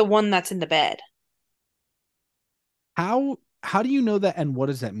 Annie's the one that's in the bed. How do you know that, and what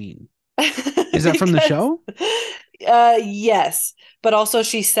does that mean? Is that from the show? Yes, but also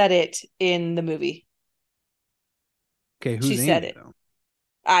she said it in the movie. Okay, who's Annie, said it though?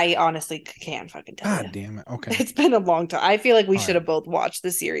 I honestly can't fucking tell you. God damn it. Okay. It's been a long time. I feel like we should have both watched the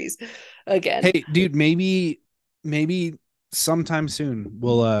series again. Hey, dude, maybe sometime soon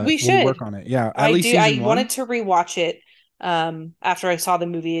we'll work on it. Yeah. At least I wanted to rewatch it after I saw the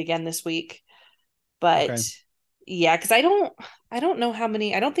movie again this week. But yeah, because I don't know how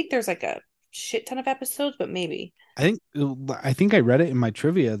many. I don't think there's like a shit ton of episodes, but maybe. I think I read it in my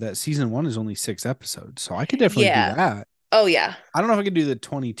trivia that season 1 is only 6 episodes, so I could definitely do that. Oh yeah. I don't know if I could do the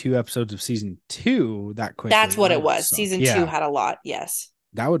 22 episodes of season 2 that quickly. That's what that it was. Suck. Season 2 had a lot. Yes.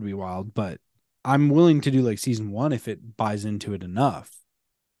 That would be wild, but I'm willing to do like season 1 if it buys into it enough.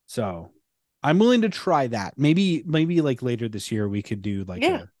 So I'm willing to try that. Maybe like later this year we could do like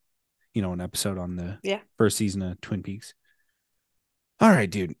a, an episode on the first season of Twin Peaks. All right,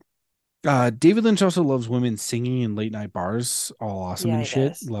 dude. David Lynch also loves women singing in late night bars, all awesome and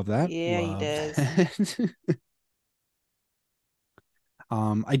shit. Does. Love that. Yeah, he does.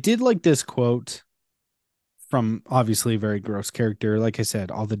 I did like this quote from obviously a very gross character. Like I said,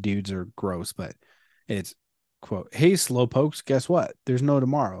 all the dudes are gross, but it's quote, "Hey, slowpokes, guess what? There's no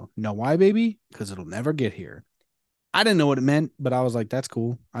tomorrow. Know why, baby? Because it'll never get here." I didn't know what it meant, but I was like, "That's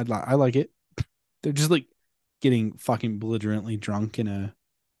cool. I like it." They're just like getting fucking belligerently drunk in a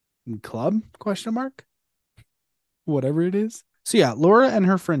club? ? Whatever it is. So yeah, Laura and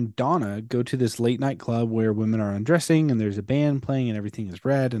her friend Donna go to this late night club where women are undressing and there's a band playing and everything is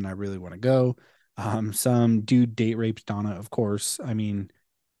red and I really want to go. Some dude date rapes Donna, of course. I mean,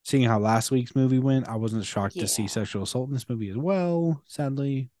 seeing how last week's movie went, I wasn't shocked to see sexual assault in this movie as well,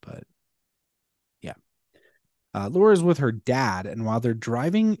 sadly, but yeah. Laura's with her dad, and while they're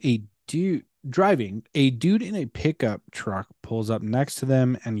driving, a dude in a pickup truck pulls up next to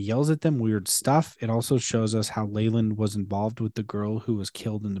them and yells at them weird stuff. It also shows us how Leyland was involved with the girl who was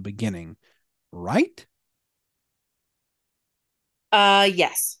killed in the beginning, right?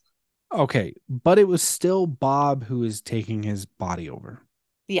 Yes. Okay, but it was still Bob who is taking his body over.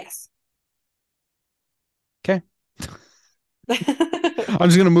 Yes. Okay. I'm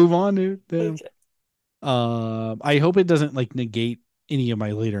just gonna move on, dude. Okay. I hope it doesn't like negate any of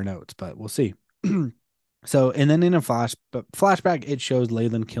my later notes, but we'll see. So, and then in a flashback, it shows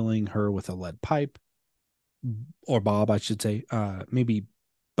Leyland killing her with a lead pipe, or Bob, I should say. Maybe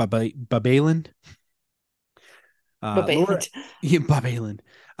Babayland. Babayland.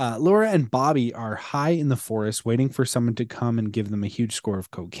 Laura and Bobby are high in the forest, waiting for someone to come and give them a huge score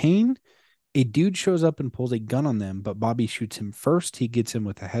of cocaine. A dude shows up and pulls a gun on them, but Bobby shoots him first. He gets him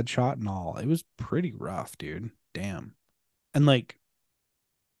with a headshot and all. It was pretty rough, dude. Damn. And like,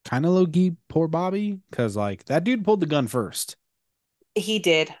 kind of low-key, poor Bobby, because like that dude pulled the gun first. He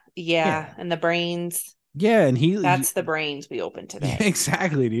did. Yeah. And the brains. Yeah, and that's the brains we opened today. Yeah,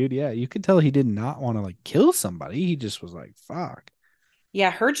 exactly, dude. Yeah, you could tell he did not want to like kill somebody. He just was like, fuck.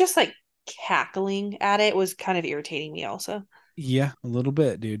 Yeah, her just like cackling at it was kind of irritating me also. Yeah, a little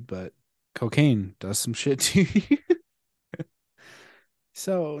bit, dude, but cocaine does some shit to you.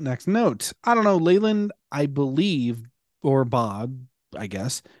 So, next note. I don't know, Leyland, I believe, or Bob, I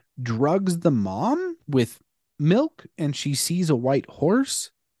guess, drugs the mom with milk and she sees a white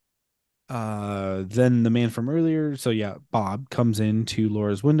horse. Then the man from earlier, so yeah, Bob comes into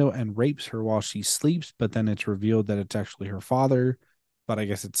Laura's window and rapes her while she sleeps, but then it's revealed that it's actually her father. But I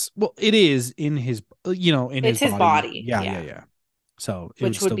guess it is in his, in his body. Yeah. So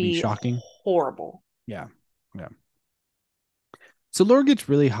it would be shocking. Horrible. Yeah. So Laura gets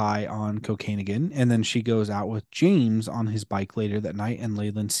really high on cocaine again, and then she goes out with James on his bike later that night, and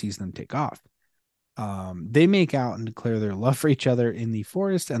Leyland sees them take off. They make out and declare their love for each other in the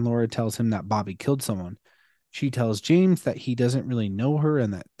forest, and Laura tells him that Bobby killed someone. She tells James that he doesn't really know her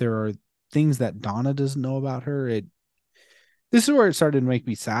and that there are things that Donna doesn't know about her. This is where it started to make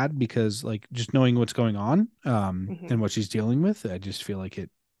me sad because like just knowing what's going on and what she's dealing with, I just feel like it,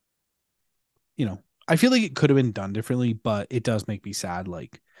 I feel like it could have been done differently, but it does make me sad.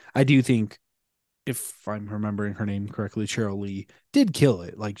 Like I do think, if I'm remembering her name correctly, Cheryl Lee did kill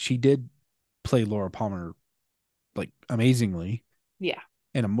it. Like she did play Laura Palmer like amazingly. Yeah.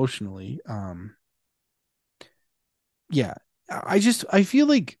 And emotionally. Yeah. I feel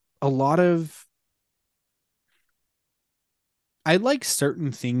like a lot of I like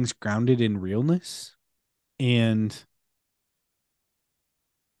certain things grounded in realness, and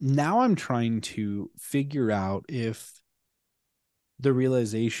now I'm trying to figure out if the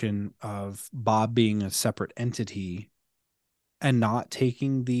realization of Bob being a separate entity and not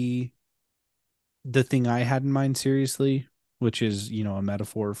taking the thing I had in mind seriously, which is, a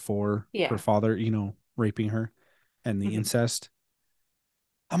metaphor for her father, raping her and the incest.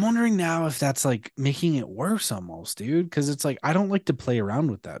 I'm wondering now if that's like making it worse almost, dude. Because it's like, I don't like to play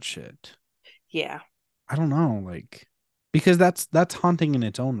around with that shit. Yeah. I don't know. Like, because that's haunting in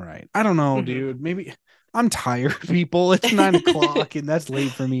its own right. I don't know, dude. Maybe I'm tired, people. It's 9:00 and that's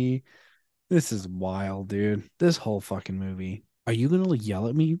late for me. This is wild, dude. This whole fucking movie. Are you going to yell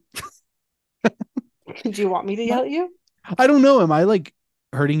at me? Do you want me to yell at you? I don't know. Am I like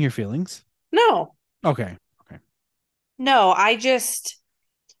hurting your feelings? No. Okay. No, I just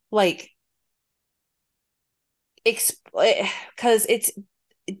like because it's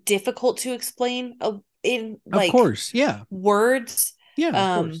difficult to explain in Of like course, yeah. words. Yeah,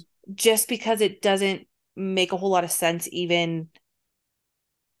 of course. Just because it doesn't make a whole lot of sense even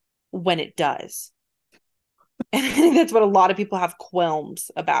when it does. And I think that's what a lot of people have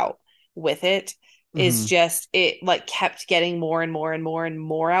qualms about with it, is Mm-hmm. just it like kept getting more and more and more and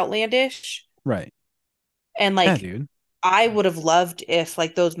more outlandish. Right. And Yeah, like dude. I would have loved if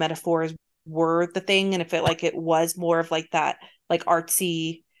like those metaphors were the thing, and if it was more of like that like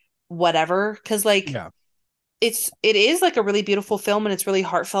artsy whatever, because like Yeah. it is like a really beautiful film, and it's really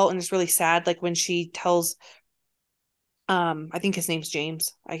heartfelt, and it's really sad like when she tells I think his name's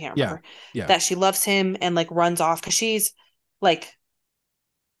James, I can't Yeah. remember, Yeah. that she loves him and like runs off because she's like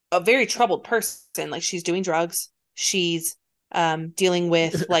a very troubled person. Like she's doing drugs, she's dealing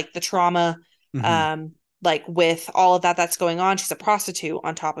with like the trauma, Mm-hmm. um like with all of that that's going on. She's a prostitute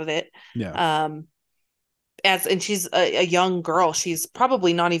on top of it. Yeah. And she's a young girl. She's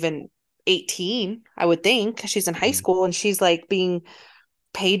probably not even 18, I would think. She's in high Mm-hmm. school, and she's like being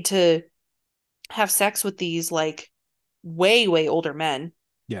paid to have sex with these like way older men.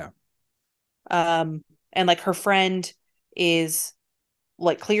 Yeah. And like her friend is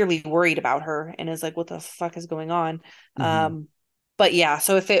like clearly worried about her and is like, what the fuck is going on? Mm-hmm. But yeah,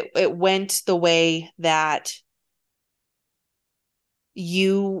 so if it went the way that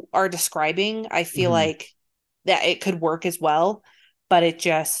you are describing, I feel Mm-hmm. like that it could work as well, but it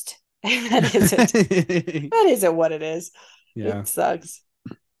just that isn't what it is. Yeah. It sucks.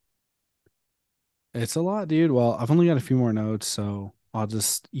 It's a lot, dude. Well, I've only got a few more notes, so I'll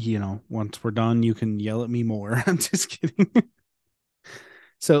just, once we're done, you can yell at me more. I'm just kidding.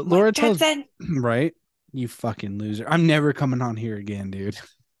 So Laura Mike tells, Jensen. right? You fucking loser. I'm never coming on here again, dude. This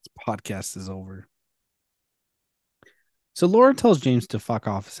podcast is over. So Laura tells James to fuck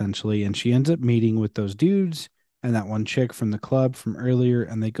off, essentially, and she ends up meeting with those dudes and that one chick from the club from earlier,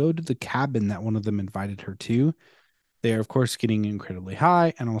 and they go to the cabin that one of them invited her to. They are, of course, getting incredibly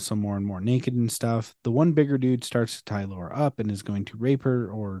high and also more and more naked and stuff. The one bigger dude starts to tie Laura up and is going to rape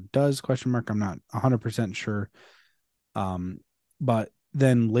her, or does, question mark. I'm not 100% sure. But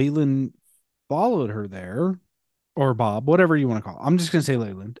then Leyland followed her there, or Bob, whatever you want to call it. I'm just going to say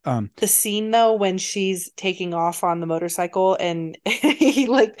Leyland. The scene though when she's taking off on the motorcycle and he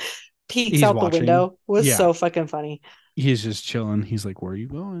like peeks He's out the watching. window was Yeah. so fucking funny. He's just chilling. He's like, where are you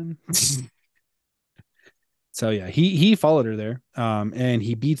going? So yeah, he followed her there. And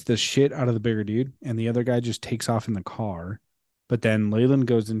he beats the shit out of the bigger dude, and the other guy just takes off in the car. But then Leyland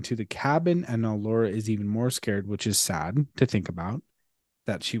goes into the cabin, and now Laura is even more scared, which is sad to think about.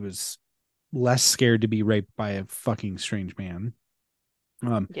 That she was less scared to be raped by a fucking strange man.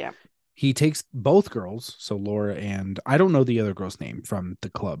 Yeah. He takes both girls, so Laura and I don't know the other girl's name from the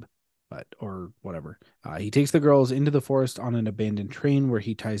club, but or whatever. He takes the girls into the forest on an abandoned train where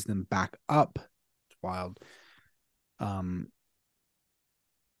he ties them back up. It's wild.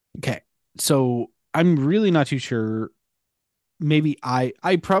 Okay, so I'm really not too sure. Maybe I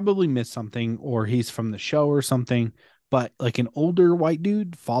probably missed something, or he's from the show or something. But like an older white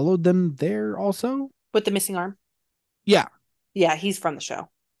dude followed them there also. With the missing arm. Yeah. Yeah, he's from the show.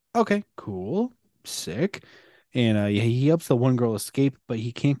 Okay. Cool. Sick. And yeah, he helps the one girl escape, but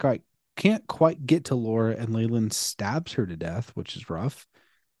he can't quite get to Laura, and Leyland stabs her to death, which is rough.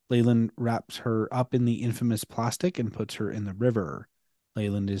 Leyland wraps her up in the infamous plastic and puts her in the river.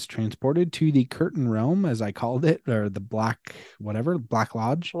 Leyland is transported to the Curtain Realm, as I called it, or the Black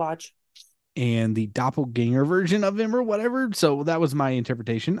Lodge. Lodge. And the doppelganger version of him or whatever. So that was my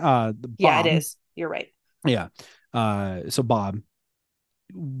interpretation. Yeah, it is. You're right. Yeah. So Bob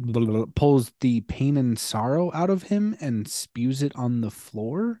pulls the pain and sorrow out of him and spews it on the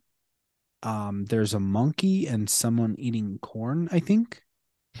floor. There's a monkey and someone eating corn, I think.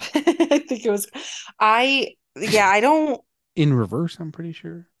 I think it was I don't in reverse, I'm pretty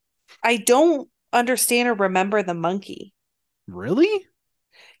sure. I don't understand or remember the monkey. Really?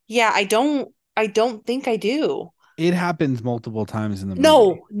 Yeah, I don't think I do. It happens multiple times in the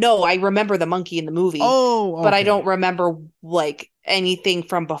movie. No, I remember the monkey in the movie. Oh, okay. But I don't remember like anything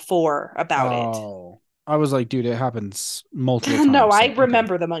from before about it. I was like, dude, it happens multiple times. No, I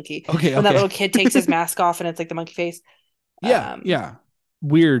remember the monkey. Okay. When that little kid takes his mask off and it's like the monkey face. Yeah. Yeah.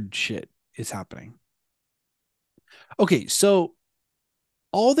 Weird shit is happening. Okay, so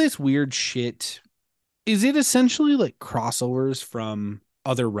all this weird shit, is it essentially like crossovers from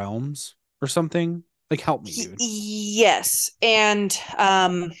other realms or something? Like, help me, dude. Yes. And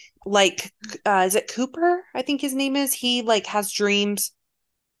like is it Cooper? I think his name is. He like has dreams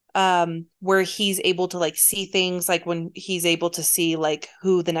where he's able to like see things, like when he's able to see like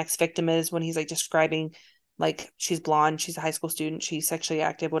who the next victim is when he's like describing like she's blonde, she's a high school student, she's sexually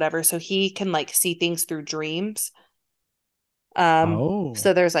active, whatever. So he can like see things through dreams. So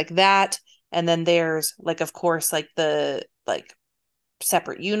there's like that, and then there's like, of course, like the like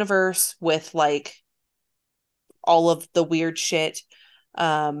separate universe with like all of the weird shit.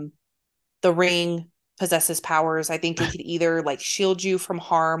 The ring possesses powers. I think it could either like shield you from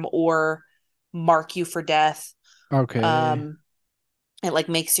harm or mark you for death. Okay. It like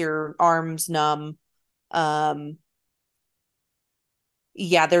makes your arms numb. Yeah,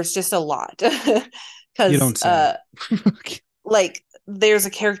 there's just a lot. You Because don't say. like there's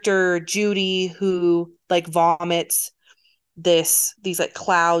a character, Judy, who like vomits these like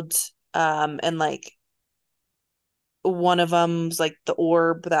clouds, and like one of them's like the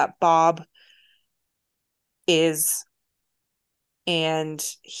orb that Bob is, and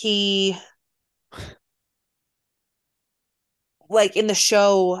he like in the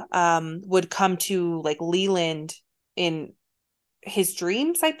show would come to like Leland in his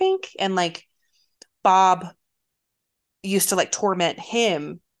dreams, I think, and like Bob used to like torment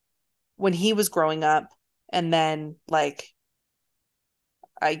him when he was growing up, and then like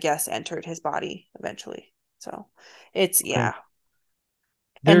I guess entered his body eventually. So it's Okay. yeah.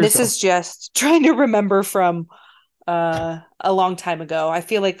 And this is just trying to remember from a long time ago. I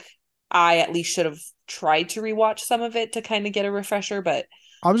feel like I at least should have tried to rewatch some of it to kind of get a refresher, but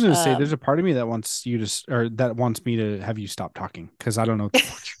I was going to say there's a part of me that wants you to, or that wants me to have you stop talking because I don't know what the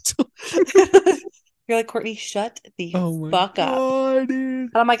fuck you're doing. You're like, Courtney, shut the fuck up. Dude.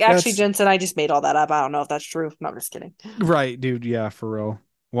 And I'm like, actually, Jensen, I just made all that up. I don't know if that's true. No, I'm just kidding. Right, dude. Yeah, for real.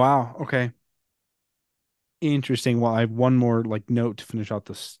 Wow. Okay. Interesting. Well, I have one more like note to finish out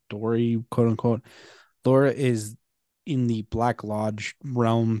the story, quote unquote. Laura is in the Black Lodge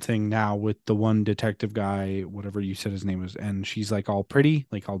realm thing now with the one detective guy, whatever you said his name was, and she's like all pretty,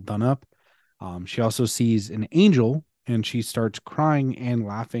 like all done up. She also sees an angel and she starts crying and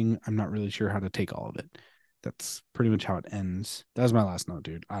laughing. I'm not really sure how to take all of it. That's pretty much how it ends. That was my last note,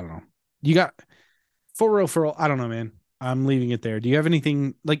 dude. I don't know. You got for real. I don't know, man. I'm leaving it there. Do you have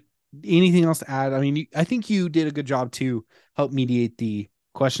anything else to add? I mean, I think you did a good job to help mediate the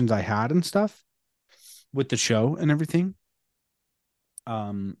questions I had and stuff with the show and everything.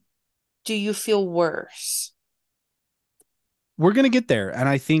 Do you feel worse? We're gonna get there, and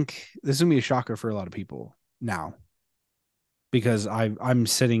I think this is gonna be a shocker for a lot of people now, because I'm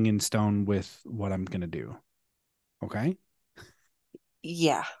sitting in stone with what I'm gonna do. Okay.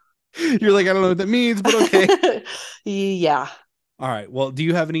 Yeah. You're like, I don't know what that means, but okay. Yeah. All right. Well, do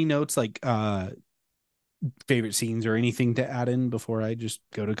you have any notes like favorite scenes or anything to add in before I just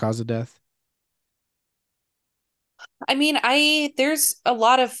go to cause of death? I mean, there's a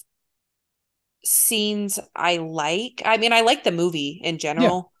lot of scenes I like. I mean, I like the movie in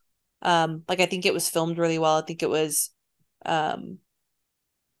general. Yeah. Like I think it was filmed really well. I think it was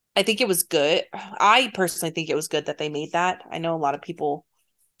good. I personally think it was good that they made that. I know a lot of people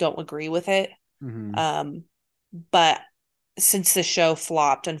don't agree with it. Mm-hmm. But since the show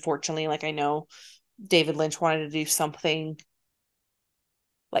flopped, unfortunately, like I know David Lynch wanted to do something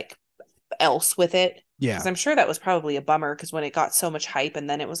like else with it. Yeah. Because I'm sure that was probably a bummer because when it got so much hype and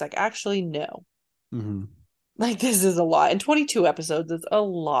then it was like, actually, no. Mm-hmm. Like this is a lot. And 22 episodes is a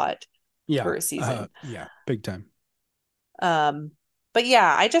lot for a season. Yeah, big time. But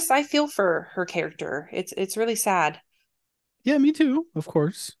yeah, I feel for her character. It's really sad. Yeah, me too. Of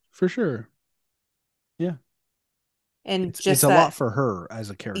course, for sure. Yeah. And it's a lot for her as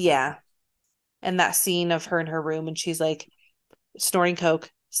a character. Yeah. And that scene of her in her room and she's like snorting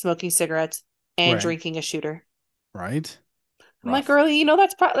coke, smoking cigarettes, and drinking a shooter. Right. I'm like, girlie,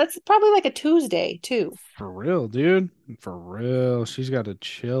 that's probably like a Tuesday too. For real, dude. For real. She's got to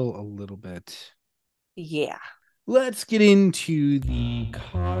chill a little bit. Yeah. Let's get into the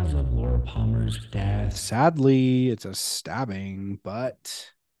cause of Laura Palmer's death. Sadly, it's a stabbing,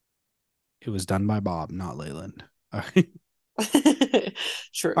 but it was done by Bob, not Leyland.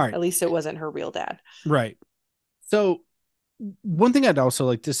 True. All right. At least it wasn't her real dad. Right. So one thing I'd also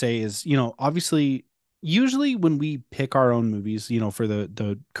like to say is, obviously, usually when we pick our own movies, for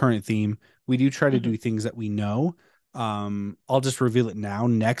the current theme, we do try to do things that we know. I'll just reveal it now.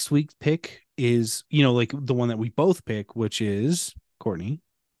 Next week's pick is, like the one that we both pick, which is Courtney.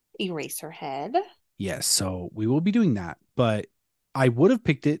 Eraserhead. Yes. So we will be doing that, but I would have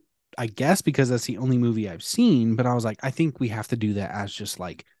picked it, I guess, because that's the only movie I've seen, but I was like, I think we have to do that as just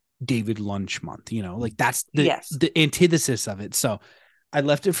like David Lynch month, like that's the antithesis of it. So I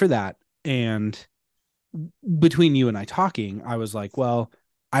left it for that. And between you and I talking, I was like, well,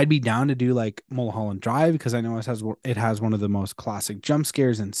 I'd be down to do like Mulholland Drive because I know it has one of the most classic jump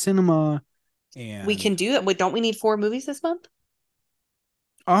scares in cinema. And we can do that. Wait, don't we need 4 movies this month?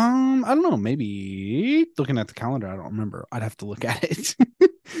 I don't know. Maybe looking at the calendar, I don't remember. I'd have to look at it.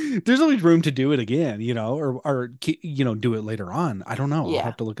 There's always room to do it again, or do it later on. I don't know. Yeah. I'll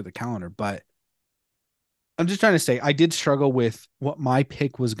have to look at the calendar, but I'm just trying to say I did struggle with what my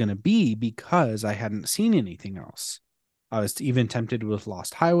pick was going to be because I hadn't seen anything else. I was even tempted with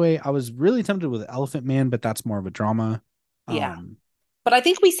Lost Highway. I was really tempted with Elephant Man, but that's more of a drama. Yeah. But I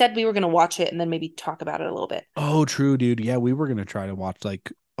think we said we were going to watch it and then maybe talk about it a little bit. Oh, true, dude. Yeah, we were going to try to watch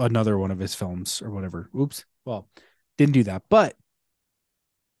like another one of his films or whatever. Oops. Well, didn't do that. But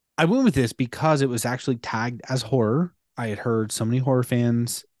I went with this because it was actually tagged as horror. I had heard so many horror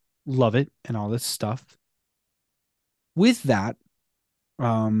fans love it and all this stuff. With that,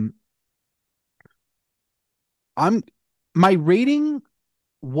 my rating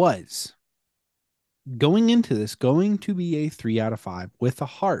was going into this going to be a 3 out of 5 with a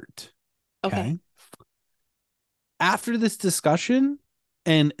heart. Okay. After this discussion,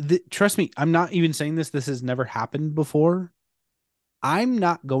 and trust me, I'm not even saying this has never happened before. I'm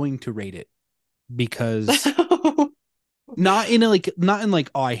not going to rate it because not in oh,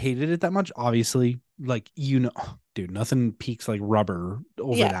 I hated it that much. Obviously, like, dude, nothing peaks like rubber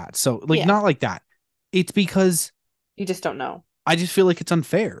over that. So not like that. It's because you just don't know. I just feel like it's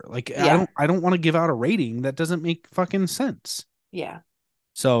unfair. Like, I don't want to give out a rating that doesn't make fucking sense. Yeah.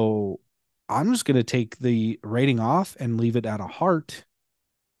 So I'm just going to take the rating off and leave it at a heart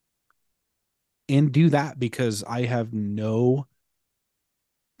and do that because I have no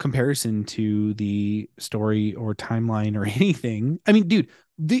comparison to the story or timeline or anything. I mean, dude,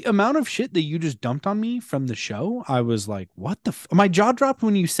 the amount of shit that you just dumped on me from the show, I was like, what the my jaw dropped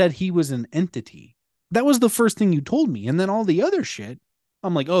when you said he was an entity. That was the first thing you told me. And then all the other shit,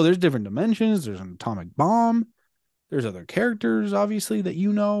 I'm like, oh, there's different dimensions. There's an atomic bomb. There's other characters, obviously, that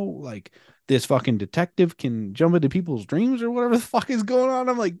like this fucking detective can jump into people's dreams or whatever the fuck is going on.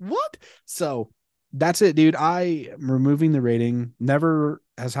 I'm like, what? So that's it, dude. I am removing the rating. Never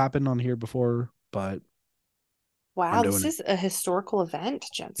has happened on here before, but wow, this is a historical event,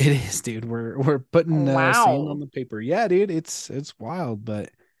 Jensen. It is, dude. We're putting sand on the paper. Yeah, dude. It's wild, but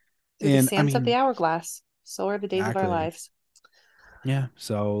the sands of the hourglass. So are the days of our lives. Yeah.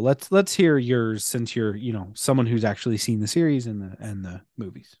 So let's hear yours since you're someone who's actually seen the series and the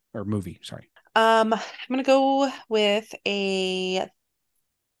movies or movie. Sorry. I'm gonna go with a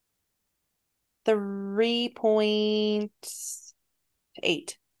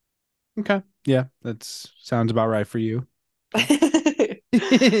 3.8. Okay. Yeah, that sounds about right for you.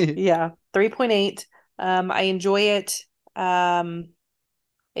 Yeah, 3.8. I enjoy it.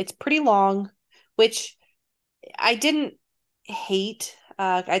 It's pretty long, which I didn't hate.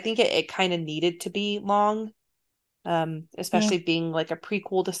 I think it kind of needed to be long, especially being like a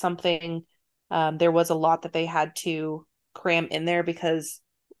prequel to something. There was a lot that they had to cram in there because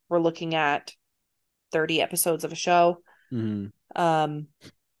we're looking at 30 episodes of a show. Mm-hmm.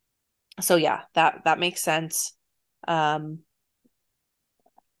 So yeah, that makes sense.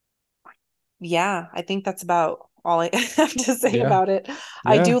 Yeah, I think that's about all I have to say about it. Yeah.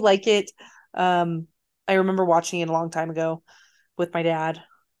 I do like it. I remember watching it a long time ago with my dad.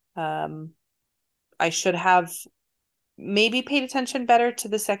 I should have maybe paid attention better to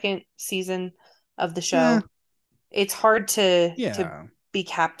the second season of the show. Yeah. It's hard to be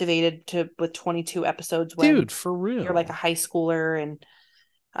captivated with 22 episodes when, dude, for real, you're like a high schooler and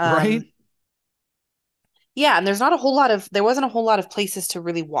right. Yeah, and there wasn't a whole lot of places to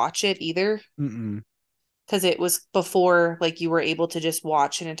really watch it either. Because it was before like you were able to just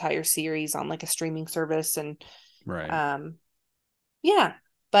watch an entire series on like a streaming service and yeah,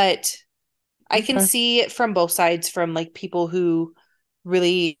 but I can see it from both sides, from like people who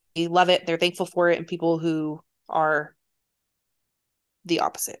really love it, they're thankful for it, and people who are the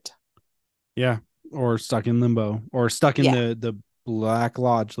opposite. Yeah, or stuck in limbo, or stuck in the Black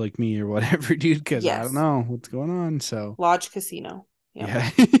Lodge like me or whatever, dude, because I don't know what's going on. So Lodge Casino. Yeah.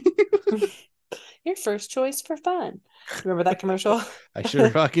 Your first choice for fun. Remember that commercial? I sure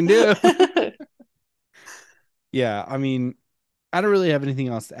fucking do. Yeah, I mean, I don't really have anything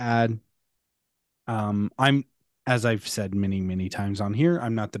else to add. I'm, as I've said many, many times on here,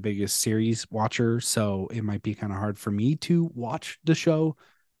 I'm not the biggest series watcher, so it might be kind of hard for me to watch the show.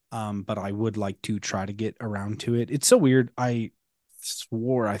 But I would like to try to get around to it. It's so weird. I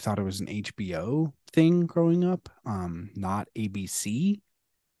swore I thought it was an HBO thing growing up, not ABC.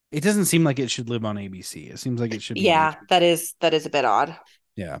 It doesn't seem like it should live on ABC. It seems like it should be. Yeah, that is a bit odd.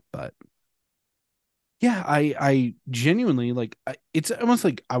 Yeah, but yeah, I genuinely like. It's almost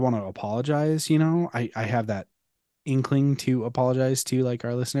like I want to apologize. I have that inkling to apologize to like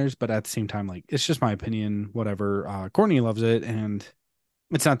our listeners, but at the same time, like it's just my opinion, whatever. Courtney loves it, and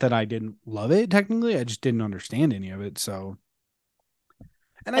it's not that I didn't love it technically, I just didn't understand any of it. So,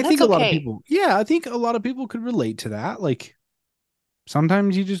 and I And think that's a lot of okay. people, yeah, I think a lot of people could relate to that. Like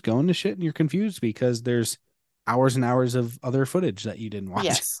sometimes you just go into shit and you're confused because there's hours and hours of other footage that you didn't watch.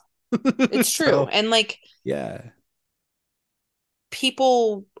 Yes, it's true. So, And like yeah.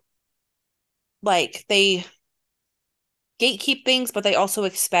 people, like they gatekeep things, but they also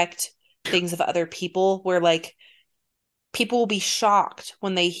expect things of other people where like people will be shocked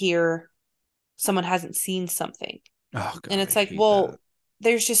when they hear someone hasn't seen something. Oh And God, I it's like, hate that. well,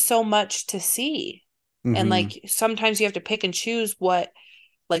 there's just so much to see. And Mm-hmm. like sometimes you have to pick and choose what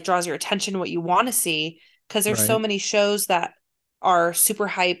like draws your attention, what you want to see, because there's so Right. many shows that are super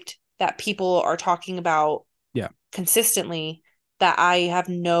hyped that people are talking about Yeah. consistently that I have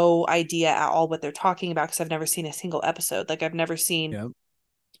no idea at all what they're talking about because I've never seen a single episode. Like I've never seen Yep.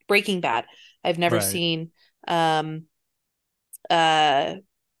 Breaking Bad. I've never Right. seen um uh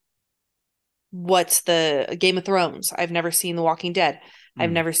what's the Game of Thrones. I've never seen The Walking Dead. I've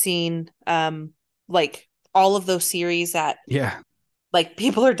Mm. never seen like all of those series that Yeah. like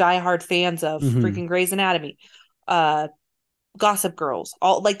people are diehard fans of, Mm-hmm. freaking Grey's Anatomy, uh Gossip Girls,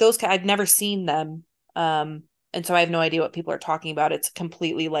 all like those I've never seen them. And so I have no idea what people are talking about. It's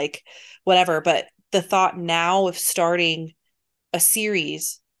completely like whatever, but the thought now of starting a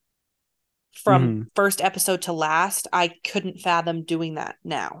series from Mm-hmm. first episode to last, I couldn't fathom doing that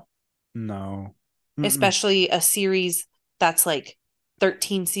now. No. Mm-mm. Especially a series that's like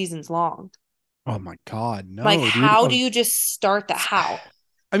 13 seasons long. Oh my God, Like, no, dude. how do Okay. you just start that? How?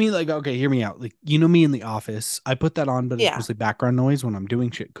 I mean, like, okay, hear me out. Like, you know me in the office. I put that on, but it's Yeah. mostly background noise when I'm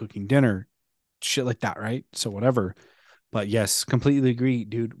doing shit, cooking dinner, shit like that, right? So whatever. But yes, completely agree,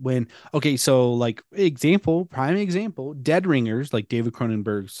 dude. When okay, so like prime example, Dead Ringers, like David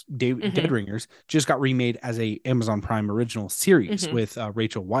Cronenberg's Dead Mm-hmm. Ringers, just got remade as a Amazon Prime original series Mm-hmm. with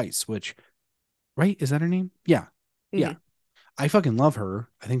Rachel Weisz, which right is that her name? Yeah, yeah. Mm-hmm. I fucking love her.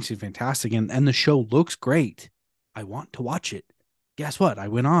 I think she's fantastic, and the show looks great. I want to watch it. Guess what? I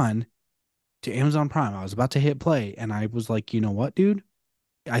went on to Amazon Prime. I was about to hit play, and I was like, you know what, dude?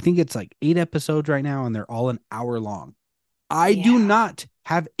 I think it's like 8 episodes right now, and they're all an hour long. I do Yeah. not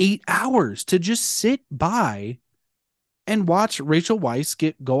have 8 hours to just sit by and watch Rachel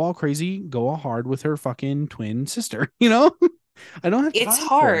Weisz go all crazy, go all hard with her fucking twin sister. I don't have It's time for it.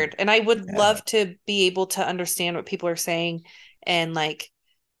 hard. And I would Yeah. love to be able to understand what people are saying and like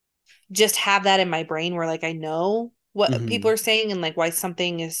just have that in my brain where like I know what people Hmm. are saying and like why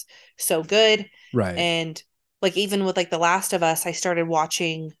something is so good. Right. And like even with like The Last of Us, I started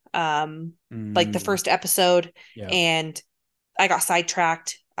watching like the Mm, first episode yeah. and I got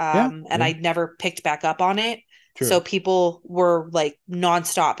sidetracked Yeah. and Yeah. I never picked back up on it. So True. people were like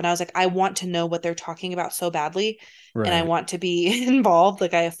nonstop and I was like, I want to know what they're talking about so badly and I Right. want to be involved.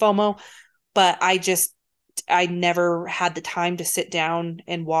 Like I have FOMO, but I never had the time to sit down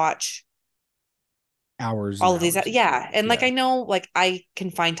and watch Hours and all of these. hours of Yeah. series. And like Yeah. I know like I can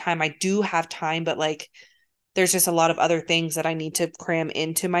find time. I do have time, but like there's just a lot of other things that I need to cram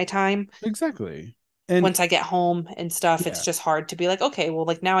into my time. Exactly. And Once I get home and stuff, it's yeah. just hard to be like, okay, well,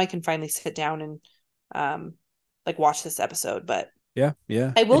 like now I can finally sit down and um like watch this episode. But Yeah.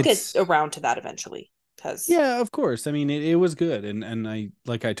 Yeah. I will get It's around to that eventually because yeah, of course. I mean, it was good, and I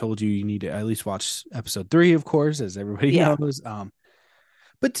like I told you, you need to at least watch episode 3, of course, as everybody yeah. knows.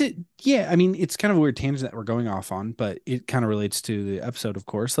 But yeah, I mean, it's kind of a weird tangent that we're going off on, but it kind of relates to the episode, of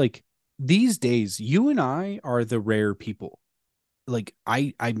course. Like these days, you and I are the rare people. Like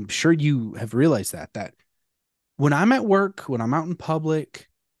I'm sure you have realized that when I'm at work, when I'm out in public,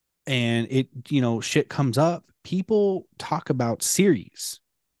 and it shit comes up, people talk about series,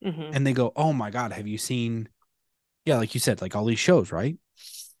 Hmm. and they go, "Oh my God, have you seen?" Yeah, like you said, like all these shows, right?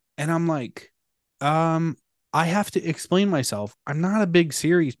 And I'm like, um, I have to explain myself. I'm not a big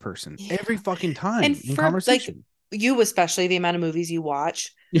series person Yeah. every fucking And time in for like conversation. you, especially the amount of movies you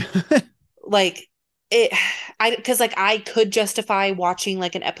watch, Yeah. like it I because like I could justify watching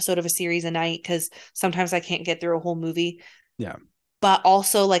like an episode of a series a night because sometimes I can't get through a whole movie, Yeah. but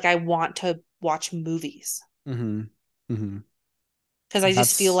also like I want to watch movies Mm-hmm. Mm-hmm. because I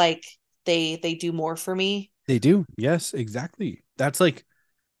just feel That's like they do more for me. they do. Yes, exactly. That's like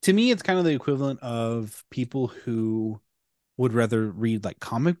to me, it's kind of the equivalent of people who would rather read like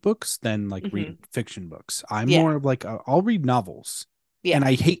comic books than like Hmm. read fiction books. I'm Yeah. more of like I'll read novels, and Yeah.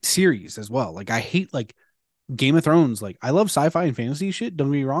 I hate series as well. Like I hate like Game of Thrones. Like I love sci-fi and fantasy shit. Don't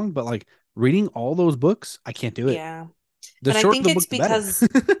get me wrong, but like reading all those books, I can't do it. Yeah. The and I shorter think the it's book, the better. because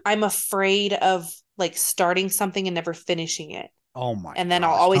I'm afraid of like starting something and never finishing it. Oh my And then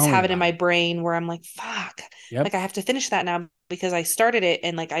I'll gosh. always Tell me have it in about my it. brain where I'm like, fuck, Yep. like I have to finish that now because I started it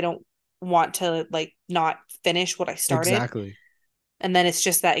and like I don't want to like not finish what I started. Exactly. And then it's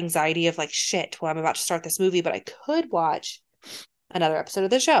just that anxiety of like, shit, well, I'm about to start this movie, but I could watch another episode of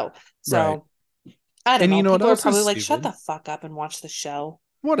the show. Right. So I don't And you know. know what People are else is probably like, shut the stupid? fuck up and watch the show.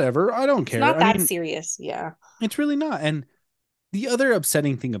 Whatever. I don't It's care. not I that mean, serious. Yeah. it's really not. And the other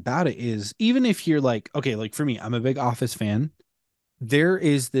upsetting thing about it is even if you're like, okay, like for me, I'm a big Office fan. There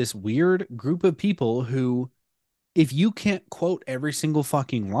is this weird group of people who, if you can't quote every single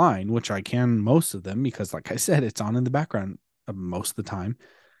fucking line, which I can most of them, because like I said, it's on in the background most of the time.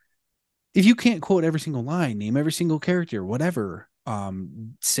 If you can't quote every single line, name every single character, whatever,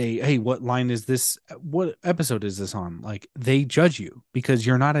 say, hey, what line is this? What episode is this on? Like they judge you because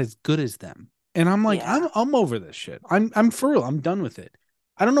you're not as good as them. And I'm like, Yeah. I'm over this shit. I'm for real. I'm done with it.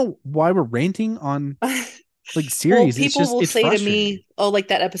 I don't know why we're ranting on like Well, series. It's people just will it's say to frustrating. me, "Oh, like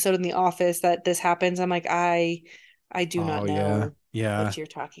that episode in The Office that this happens." I'm like, I do not Oh yeah. know Yeah. what you're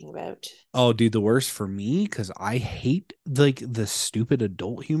talking about. Oh, dude, the worst for me because I hate like the stupid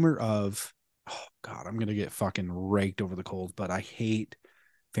adult humor of, oh God, I'm gonna get fucking raked over the coals, but I hate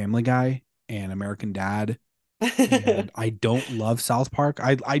Family Guy and American Dad, and I don't love South Park.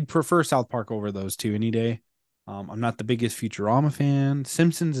 I'd prefer South Park over those two any day. I'm not the biggest Futurama fan.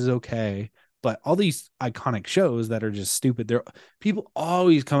 Simpsons is okay, but all these iconic shows that are just stupid. They're people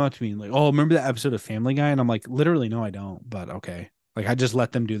always come up to me and like, oh, remember that episode of Family Guy? And I'm like, literally, no, I don't. But okay, like I just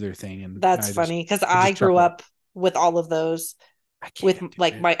let them do their thing, and That's funny because I I just grew chuckle. up with all of those. I With can't do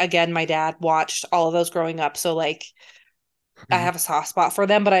like it. my dad watched all of those growing up, so like I have a soft spot for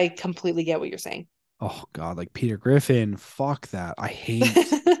them. But I completely get what you're saying. Oh God, like Peter Griffin. Fuck that. I hate.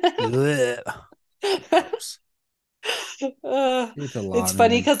 Ugh. Gross. It's a It's lot,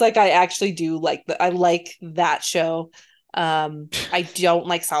 funny man. because like I actually do like I like that show. I don't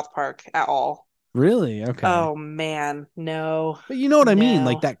like South Park at all. Really? Okay. Oh man, no, But you know what I mean?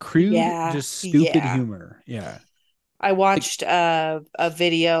 Like no. that crude, Yeah, just stupid yeah. humor. Yeah. I Like, watched a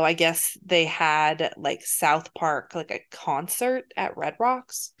video. I guess they had like South Park, like a concert at Red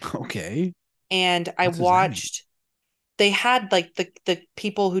Rocks, okay. and I What does that mean? watched. They had like the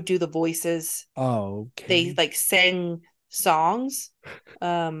people who do the voices. Oh, They okay. like sang songs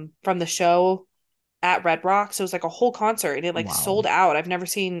from the show at Red Rocks. So it was like a whole concert and it like Wow. sold out. I've never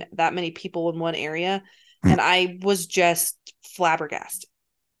seen that many people in one area. And I was just flabbergasted.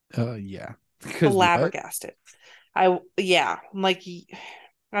 Yeah. Because what? Flabbergasted. I'm like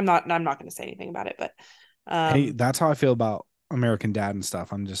I'm not gonna say anything about it, but Hey, um that's how I feel about American Dad and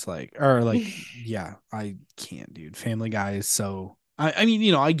stuff. I'm just like, or like, yeah, I can't, dude. Family Guy is so. I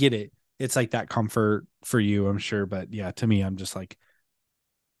mean, I get it. It's like that comfort for you, I'm sure, but yeah, to me, I'm just like,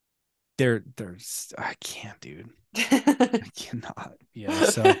 there's, I can't, dude. I cannot. Yeah.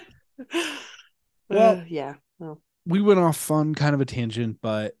 So, well, yeah. Well, we went off on kind of a tangent,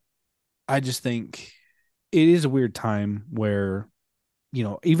 but I just think it is a weird time where,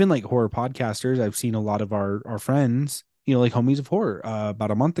 even like horror podcasters, I've seen a lot of our friends, like Homies of Horror,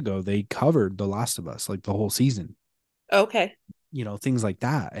 about a month ago, they covered The Last of Us, like the whole season, okay. things like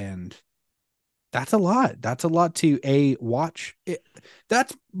that. And that's a lot. That's a lot to watch it.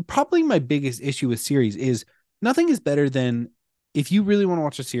 That's probably my biggest issue with series is nothing is better than if you really want to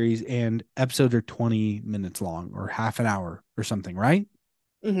watch a series and episodes are 20 minutes long or half an hour or something, right?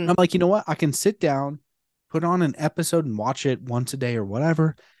 Mm-hmm. I'm like, you know what? I can sit down, put on an episode and watch it once a day or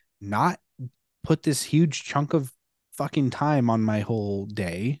whatever, not put this huge chunk of fucking time on my whole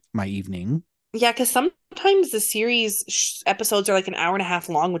day, my evening. Yeah, because sometimes the series episodes are like an hour and a half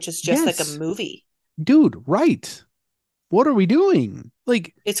long, which is just like a Yes, movie. dude, right. What are we doing?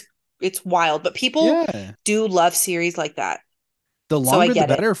 Like, It's wild, but people yeah, do love series like that. the So I longer the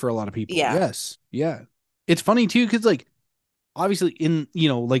get it. better for a lot of people. Yeah. Yes. Yeah. It's funny too, because like obviously in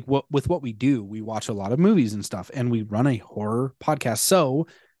like what we do, we watch a lot of movies and stuff and we run a horror podcast. So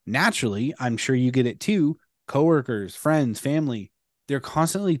naturally, I'm sure you get it too. Coworkers, friends, family, they're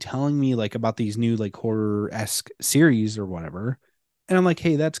constantly telling me like about these new like horror-esque series or whatever. And I'm like,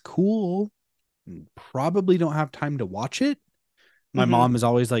 hey, that's cool. Probably don't have time to watch it. My Mm-hmm. mom is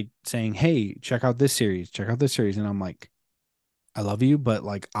always like saying, hey, check out this series, check out this series. And I'm like, I love you, but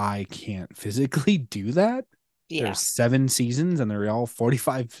like I can't physically do that. There's Yeah. 7 seasons and they're all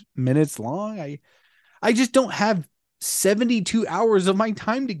 45 minutes long. I just don't have 72 hours of my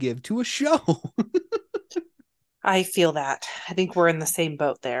time to give to a show. I feel that. I think we're in the same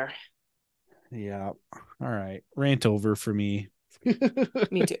boat there. Yeah. All right. Rant over for me.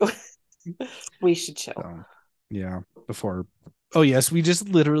 Me too. We should chill. So, Yeah. Before. Oh yes, we just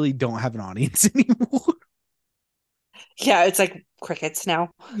literally don't have an audience anymore. Yeah, it's like crickets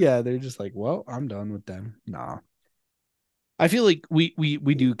now. Yeah, they're just like, well, I'm done with them. Nah. I feel like we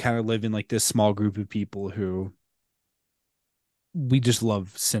do kind of live in like this small group of people who we just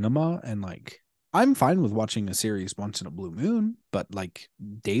love cinema, and like I'm fine with watching a series once in a blue moon, but like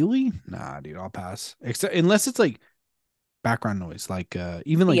daily, nah, dude, I'll pass. Except unless it's like background noise, like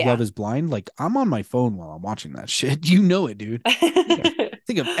even like Yeah. Love is Blind, like I'm on my phone while I'm watching that shit. You know it, dude. I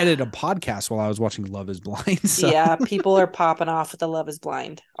think I've edited a podcast while I was watching Love is Blind. So Yeah, people are popping off with the Love is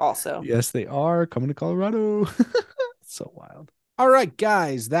Blind also. yes, they are coming to Colorado. So wild. All right,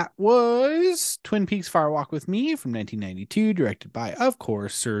 guys, that was Twin Peaks Fire Walk with Me from 1992, directed by, of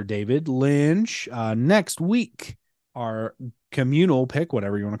course, Sir David Lynch. Next week, our communal pick,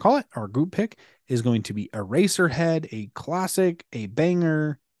 whatever you want to call it, our group pick, is going to be Eraserhead, a classic, a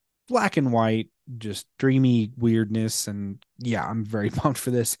banger, black and white, just dreamy weirdness. And yeah, I'm very pumped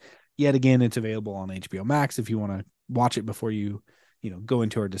for this. Yet again, it's available on HBO Max if you want to watch it before you go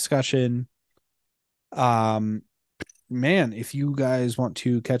into our discussion. Man, if you guys want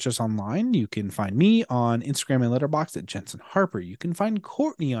to catch us online, you can find me on Instagram and Letterboxd at Jensen Harper. You can find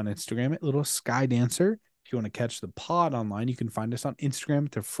Courtney on Instagram at Little Sky Dancer. If you want to catch the pod online, you can find us on Instagram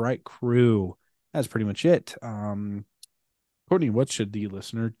at The Fright Crew. That's pretty much it. Courtney, what should the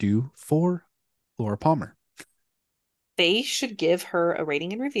listener do for Laura Palmer? They should give her a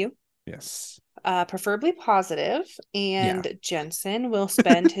rating and review. Yes. Preferably positive, and Jensen will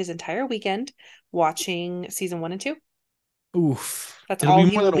spend his entire weekend watching season 1 and 2. Oof. That's It'll all be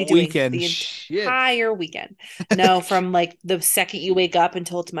he more will than be a doing weekend. the Shit. entire weekend. No, from like the second you wake up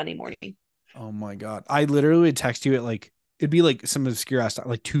until it's Monday morning. Oh my God. I literally would text you at like, it'd be like some obscure ass,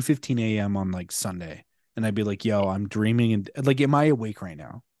 like 2:15 a.m. on like Sunday. And I'd be like, yo, I'm dreaming. And like, am I awake right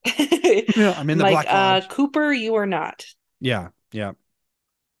now? Yeah, I'm in the like, Black Lodge. Cooper, you are not. Yeah. Yeah.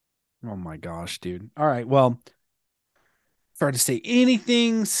 Oh my gosh, dude. All right. Well, if I were to say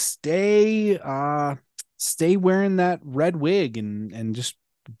anything, stay wearing that red wig and just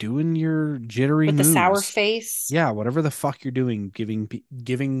doing your jittery With the moves. sour face. Yeah, whatever the fuck you're doing,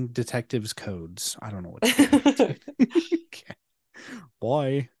 giving detectives codes. I don't know what you're doing. Okay.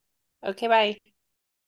 Bye. Okay, bye.